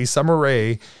 Kelly, Summer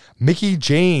Rae, Mickie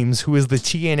James, who is the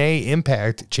TNA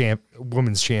Impact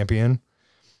Women's Champion,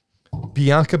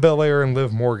 Bianca Belair, and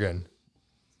Liv Morgan.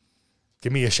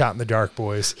 Give me a shot in the dark,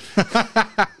 boys.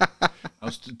 I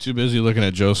was too busy looking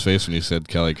at Joe's face when you said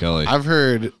Kelly. I've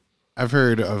heard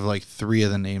of like 3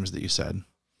 of the names that you said.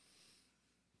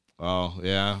 Oh,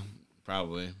 yeah,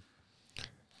 probably.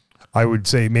 I would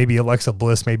say maybe Alexa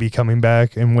Bliss may be coming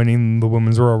back and winning the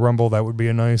Women's Royal Rumble. That would be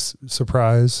a nice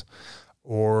surprise.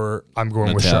 Or I'm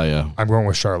going Natalya.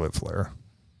 with Charlotte Flair.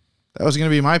 That was going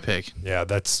to be my pick. Yeah,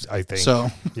 that's, I think. So,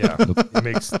 yeah, it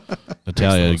makes.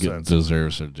 Natalya Makes no sense.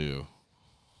 deserves her due.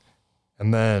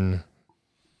 And then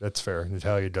that's fair.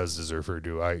 Natalya does deserve her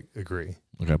due. I agree.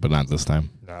 Okay, but not this time.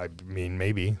 I mean,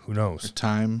 maybe. Who knows?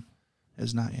 time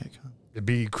has not yet come. It'd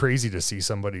be crazy to see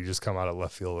somebody just come out of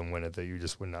left field and win it that you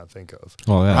just would not think of.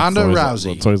 Well, yeah, Ronda it's always-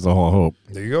 Rousey. It's always the whole hope.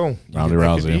 There you go. Ronda That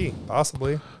Rousey. could be,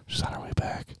 possibly. She's on her way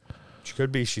back. She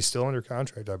could be. She's still under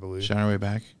contract, I believe. She's on our way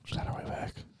back She's on her way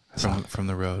back. from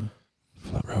the road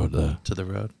From the road, to the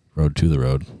road. road to the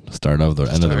road. Start of the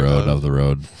end of the Start road, of- of the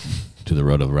road to the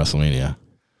road of WrestleMania.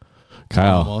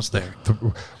 Kyle, Almost there.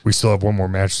 We still have one more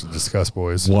match to discuss,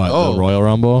 boys. what? Oh. The Royal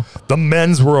Rumble? The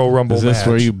men's Royal Rumble Is this match.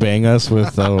 where you bang us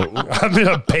with I'm going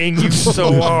to bang you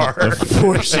so hard.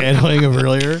 foreshadowing of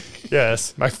earlier?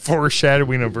 Yes, my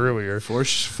foreshadowing of earlier.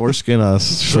 Foreskin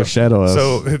us, foreshadow us.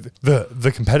 So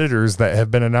the competitors that have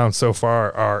been announced so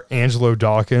far are Angelo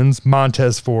Dawkins,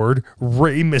 Montez Ford,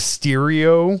 Rey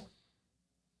Mysterio,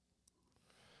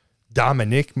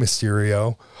 Dominic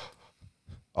Mysterio,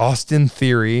 Austin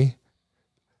Theory,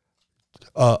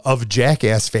 of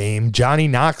Jackass fame, Johnny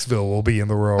Knoxville will be in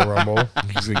the Royal Rumble.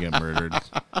 He's going to get murdered.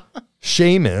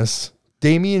 Sheamus,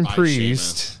 Damian By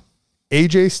Priest,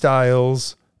 AJ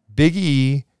Styles, Big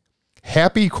E,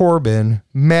 Happy Corbin,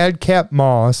 Madcap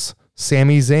Moss,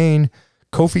 Sami Zayn,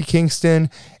 Kofi Kingston,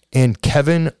 and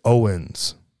Kevin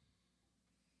Owens.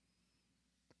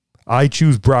 I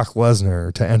choose Brock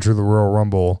Lesnar to enter the Royal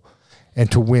Rumble and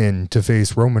to win to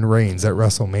face Roman Reigns at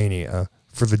WrestleMania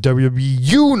for the WWE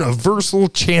Universal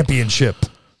Championship.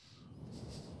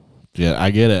 Yeah, I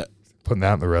get it. Putting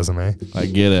that in the resume. I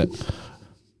get it.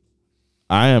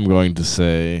 I am going to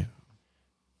say.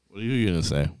 What are you going to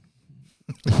say?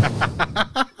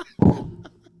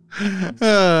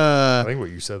 I think what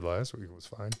you said last week was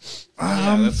fine.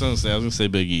 Yeah, that's what I'm saying. I was going to say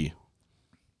Big E.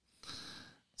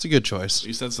 It's a good choice.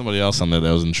 You said somebody else on that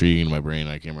was intriguing in my brain.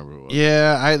 I can't remember who it was.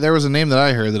 Yeah, there was a name that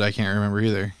I heard that I can't remember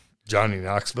either. Johnny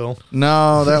Knoxville.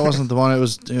 No, that wasn't the one. I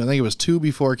think it was 2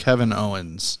 before Kevin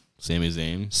Owens. Sami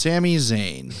Zayn. Sami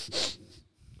Zayn.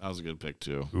 That was a good pick,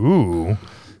 too. Ooh.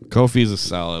 Kofi's a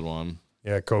solid one.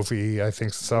 Yeah, Kofi, I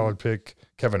think, is a solid pick.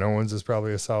 Kevin Owens is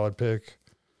probably a solid pick.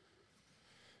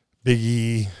 Big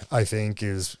E, I think,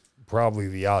 is probably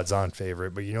the odds-on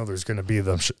favorite. But, there's going to be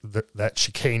that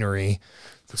chicanery,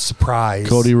 the surprise.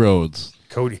 Cody Rhodes.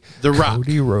 The Rock.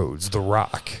 Cody Rhodes, The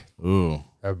Rock. Ooh.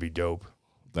 That would be dope.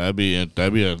 That'd be a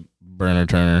burner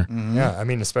turner. Yeah, I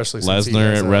mean, especially since he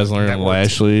Lesnar, has a and network-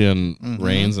 Lashley, and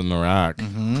Reigns and The Rock.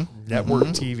 Network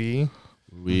TV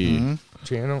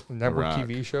channel, network Rock.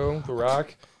 TV show, The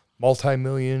Rock,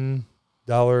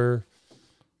 multi-million-dollar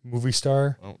movie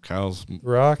star, Oh, Kyle's The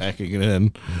Rock. packing it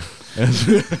in.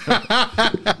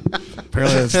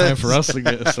 Apparently, it's time for us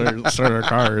to start our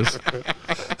cars.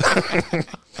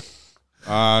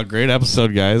 Great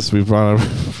episode, guys. We want to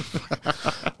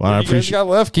What you guys appreciate. got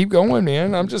left? Keep going,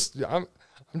 man. I'm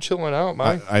chilling out,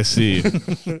 man. I see.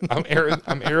 I'm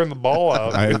airing the ball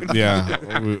out. Yeah.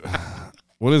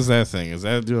 What is that thing? Is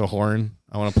that do a horn?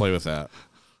 I want to play with that.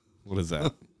 What is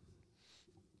that?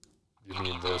 You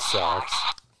mean the socks?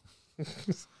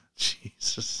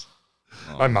 Jesus.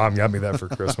 My mom got me that for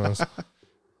Christmas.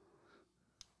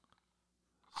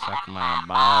 Suck my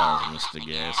balls, Mr.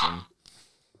 Garrison.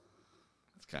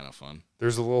 It's kind of fun.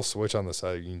 There's a little switch on the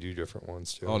side. You can do different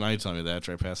ones too. Oh, now you tell me that.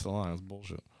 Try pass it along. That's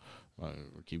bullshit.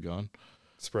 Keep going.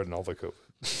 Spreading all the COVID.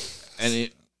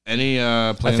 Any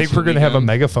plans? I think for we're the gonna have a weekend?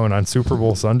 megaphone on Super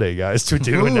Bowl Sunday, guys, to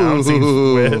do announcing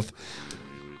with.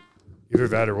 Either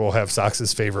that, or we'll have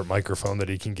Sox's favorite microphone that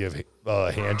he can give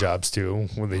hand jobs to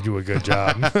when they do a good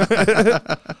job.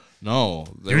 No.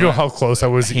 Do you know how close I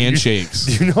was? Handshakes.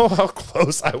 Do you know how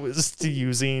close I was to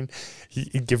using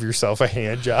 "Give Yourself a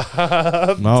Hand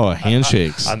Job" No,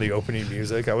 handshakes. on the opening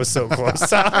music? I was so close.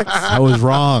 Sox. I was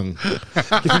wrong.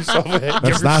 Give yourself a, That's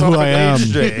give not yourself who an I am.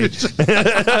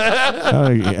 HJ. Oh,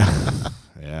 yeah.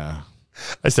 Yeah.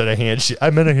 I said a handshake.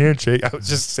 I meant a handshake. I was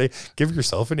just say, give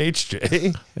yourself an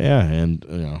HJ. Yeah, and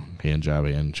hand job,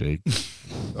 handshake,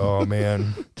 Oh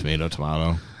man,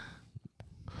 tomato.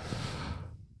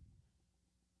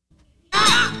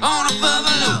 On a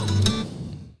bubble.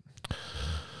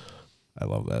 I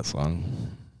love that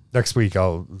song. next week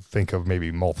I'll think of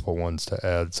maybe multiple ones to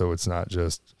add, so it's not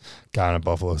just Ghana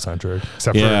Buffalo centric.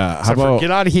 Except Yeah, for, how about- get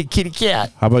out of here, kitty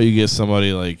cat. How about you get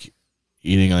somebody like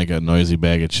eating like a noisy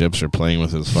bag of chips or playing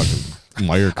with his fucking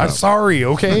Meyer cup? I'm sorry,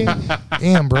 okay?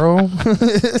 Damn, bro.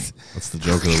 That's the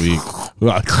joke of the week.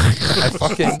 I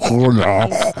fucking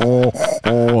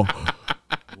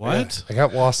What? I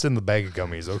got lost in the bag of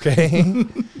gummies, okay?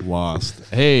 Lost.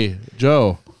 Hey,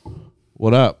 Joe.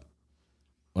 What up?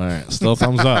 All right. Still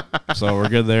thumbs up. So we're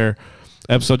good there.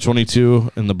 Episode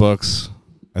 22 in the books,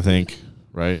 I think.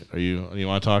 Right? You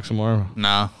want to talk some more?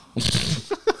 No.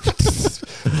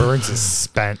 Burns is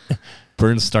spent.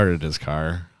 Burns started his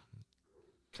car.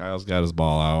 Kyle's got his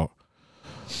ball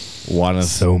out.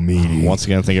 So meaty. Once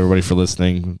again, thank everybody for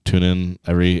listening. Tune in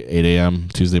every 8 a.m.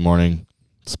 Tuesday morning.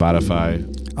 Spotify,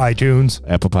 iTunes,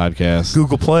 Apple Podcasts,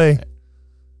 Google Play,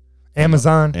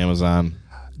 Amazon,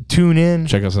 tune in.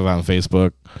 Check us out on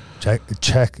Facebook. Check.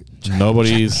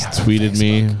 Nobody's check me out on tweeted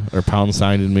me or pound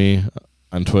signed me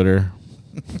on Twitter.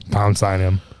 Pound sign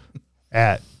him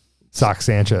at Sock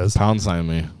Sanchez. Pound sign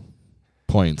me.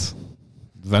 Points.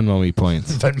 Venmo me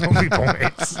points. Venmo me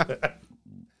points.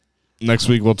 Next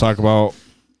week we'll talk about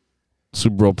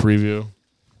Super Bowl preview.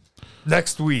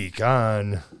 Next week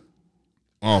on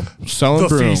Selling The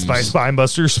Brooms. Feast by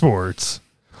Spinebuster Sports,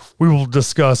 we will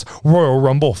discuss Royal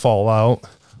Rumble fallout.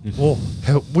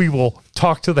 We will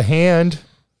talk to the hand.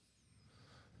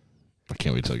 I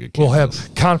can't wait till I get We'll Kansas.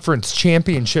 have conference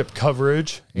championship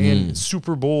coverage and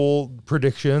Super Bowl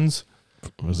predictions.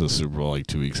 Was the Super Bowl like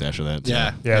 2 weeks after that? too?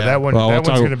 Yeah. Yeah, that one. Well, that we'll one's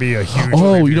talk- going to be a huge.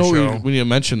 Oh, review you know, show. we need to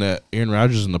mention that Aaron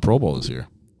Rodgers is in the Pro Bowl this year.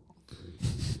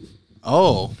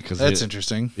 Oh, Because that's it-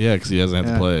 interesting. Yeah, because he doesn't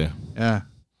have to play. Yeah.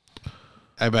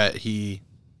 I bet he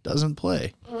doesn't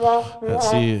play.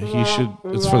 See, he should.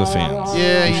 It's for the fans.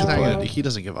 Yeah, he he's should not play. gonna, he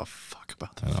doesn't give a fuck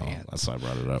about the I know. fans. That's why I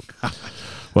brought it up.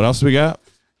 What else do we got?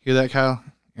 Hear that, Kyle?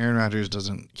 Aaron Rodgers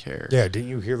doesn't care. Yeah, didn't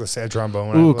you hear the sad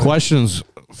trombone? Ooh, I played? questions.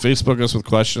 Facebook us with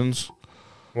questions.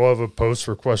 We'll have a post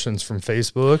for questions from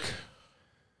Facebook.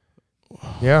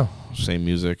 Yeah, Same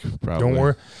music, probably. don't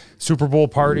worry. Super Bowl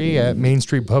party at Main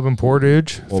Street Pub in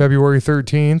Portage, February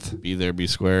 13th. Be there, be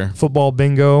square. Football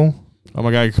bingo, Oh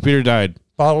my God, your computer died.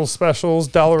 bottle specials,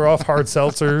 $1 off hard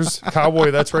seltzers. Cowboy,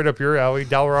 that's right up your alley.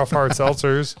 $1 off hard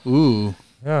seltzers. Ooh.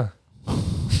 Yeah.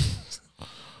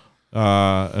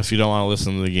 If you don't want to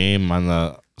listen to the game on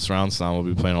the surround sound,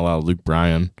 we'll be playing a lot of Luke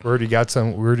Bryan. We already got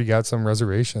some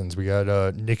reservations. We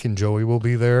got Nick and Joey will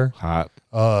be there. Hot.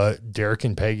 Derek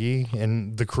and Peggy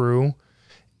and the crew,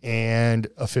 and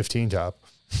a 15 top.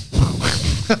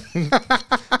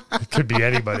 It could be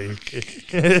anybody.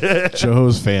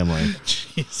 Joe's family.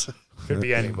 Jeez. Could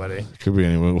be anybody. Could be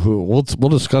anyone. We'll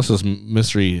discuss this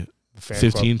mystery Fan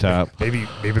 15 club. top. Maybe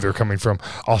they're coming from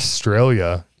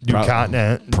Australia, new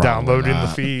continent, probably downloading not.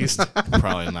 the feast.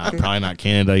 Probably not. Probably not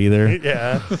Canada either.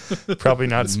 Yeah, probably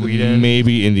not Sweden.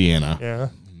 Maybe Indiana. Yeah,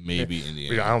 Maybe I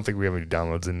Indiana. don't think we have any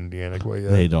downloads in Indiana quite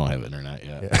yet. They don't have internet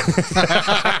yet.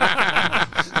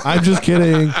 I'm just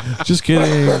kidding. Just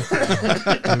kidding.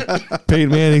 Peyton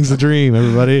Manning's the dream,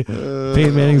 everybody.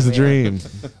 Peyton Manning's the dream.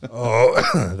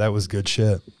 Oh, that was good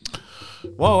shit.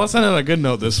 Well, let's end on a good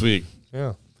note this week.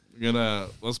 Yeah,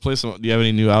 Let's play some. Do you have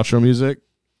any new outro music?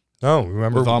 No,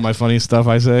 remember With all my funny stuff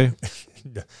I say?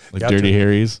 Like Dirty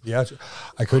Harry's? Yeah,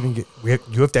 I couldn't get.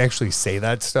 You have to actually say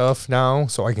that stuff now,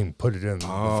 so I can put it in the thing.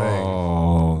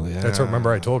 Oh, yeah. That's what.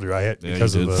 Remember, I told you I had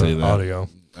because of the audio.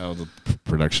 That was a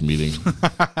production meeting.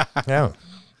 Yeah.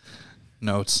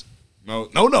 Notes. No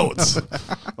notes.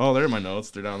 Oh, there are my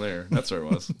notes. They're down there. That's where it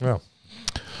was. Well,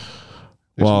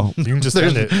 Well, you can just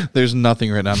end it. There's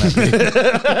nothing written on that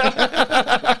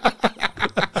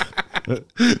page.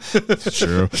 it's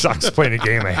true. Shock's playing a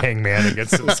game of Hangman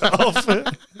against himself. I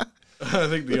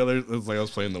think the other it's like I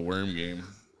was playing the worm game.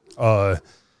 Yeah,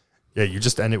 you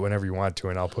just end it whenever you want to,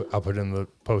 and I'll put in the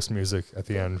post music at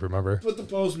the end. Remember? Put the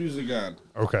post music on.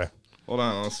 Okay. Hold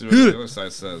on, let's see what the other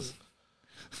side says.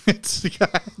 It's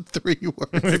got 3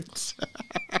 words.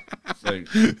 It's like,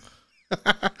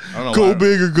 I don't know. Go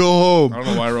big or go home. I don't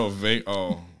know why I wrote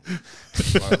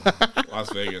Las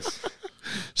Vegas.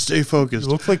 Stay It focused.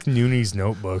 looked like Nooney's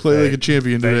notebook. Play like a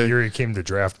champion that today. year he came to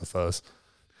draft with us.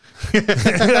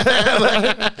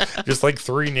 Just like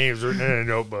 3 names written in a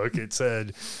notebook. It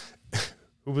said,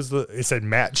 it said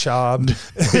Matt Schaub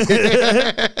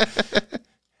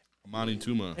Monty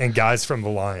Tuma. and guys from the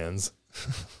Lions.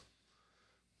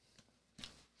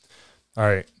 All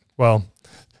right. Well,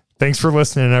 thanks for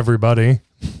listening, everybody.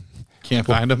 Can't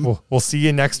find them. We'll see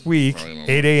you next week,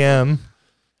 8 a.m.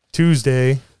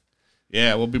 Tuesday.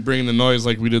 Yeah, we'll be bringing the noise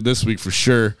like we did this week for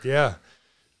sure. Yeah.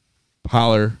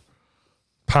 Holler.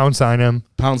 Pound sign him.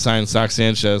 Pound sign Sock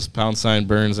Sanchez. Pound sign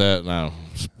Burns at now.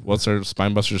 What's our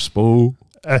Spinebuster Spo?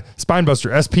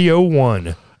 Spinebuster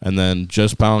SPO1 And then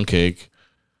Just Pound Cake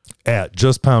at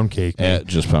Just Pound Cake. at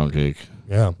Just Pound Cake.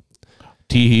 Yeah.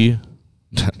 Teehee.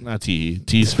 Not Teehee.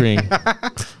 Teespring.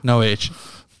 No H.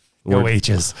 No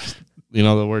H's. You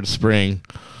know the word spring.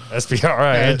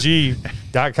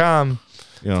 SPRING.com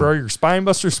You know. for all your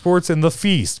Spinebuster Sports and the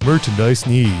Feast merchandise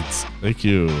needs. Thank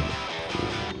you.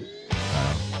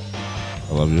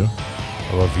 I love you,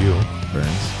 I love you.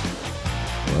 Burns.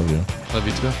 I love you. Love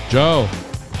you too. Joe,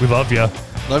 We love you.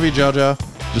 Love you, JoJo.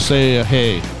 just say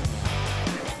hey.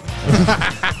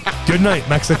 Good night,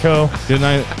 Mexico. Good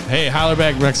night. Hey, holler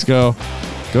back, Mexico.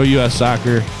 Go U.S.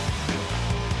 Soccer.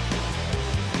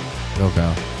 Go,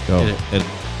 Kyle. Go. Hit it.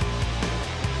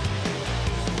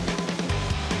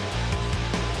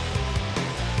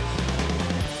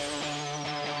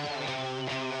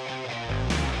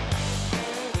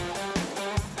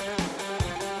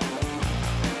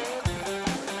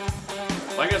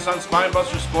 Like us on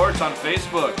Spinebuster Sports on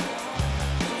Facebook.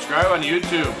 Subscribe on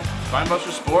YouTube.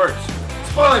 Spinebuster Sports.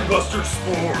 Spinebuster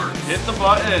Sports. Hit the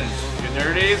buttons, you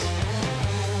nerdies.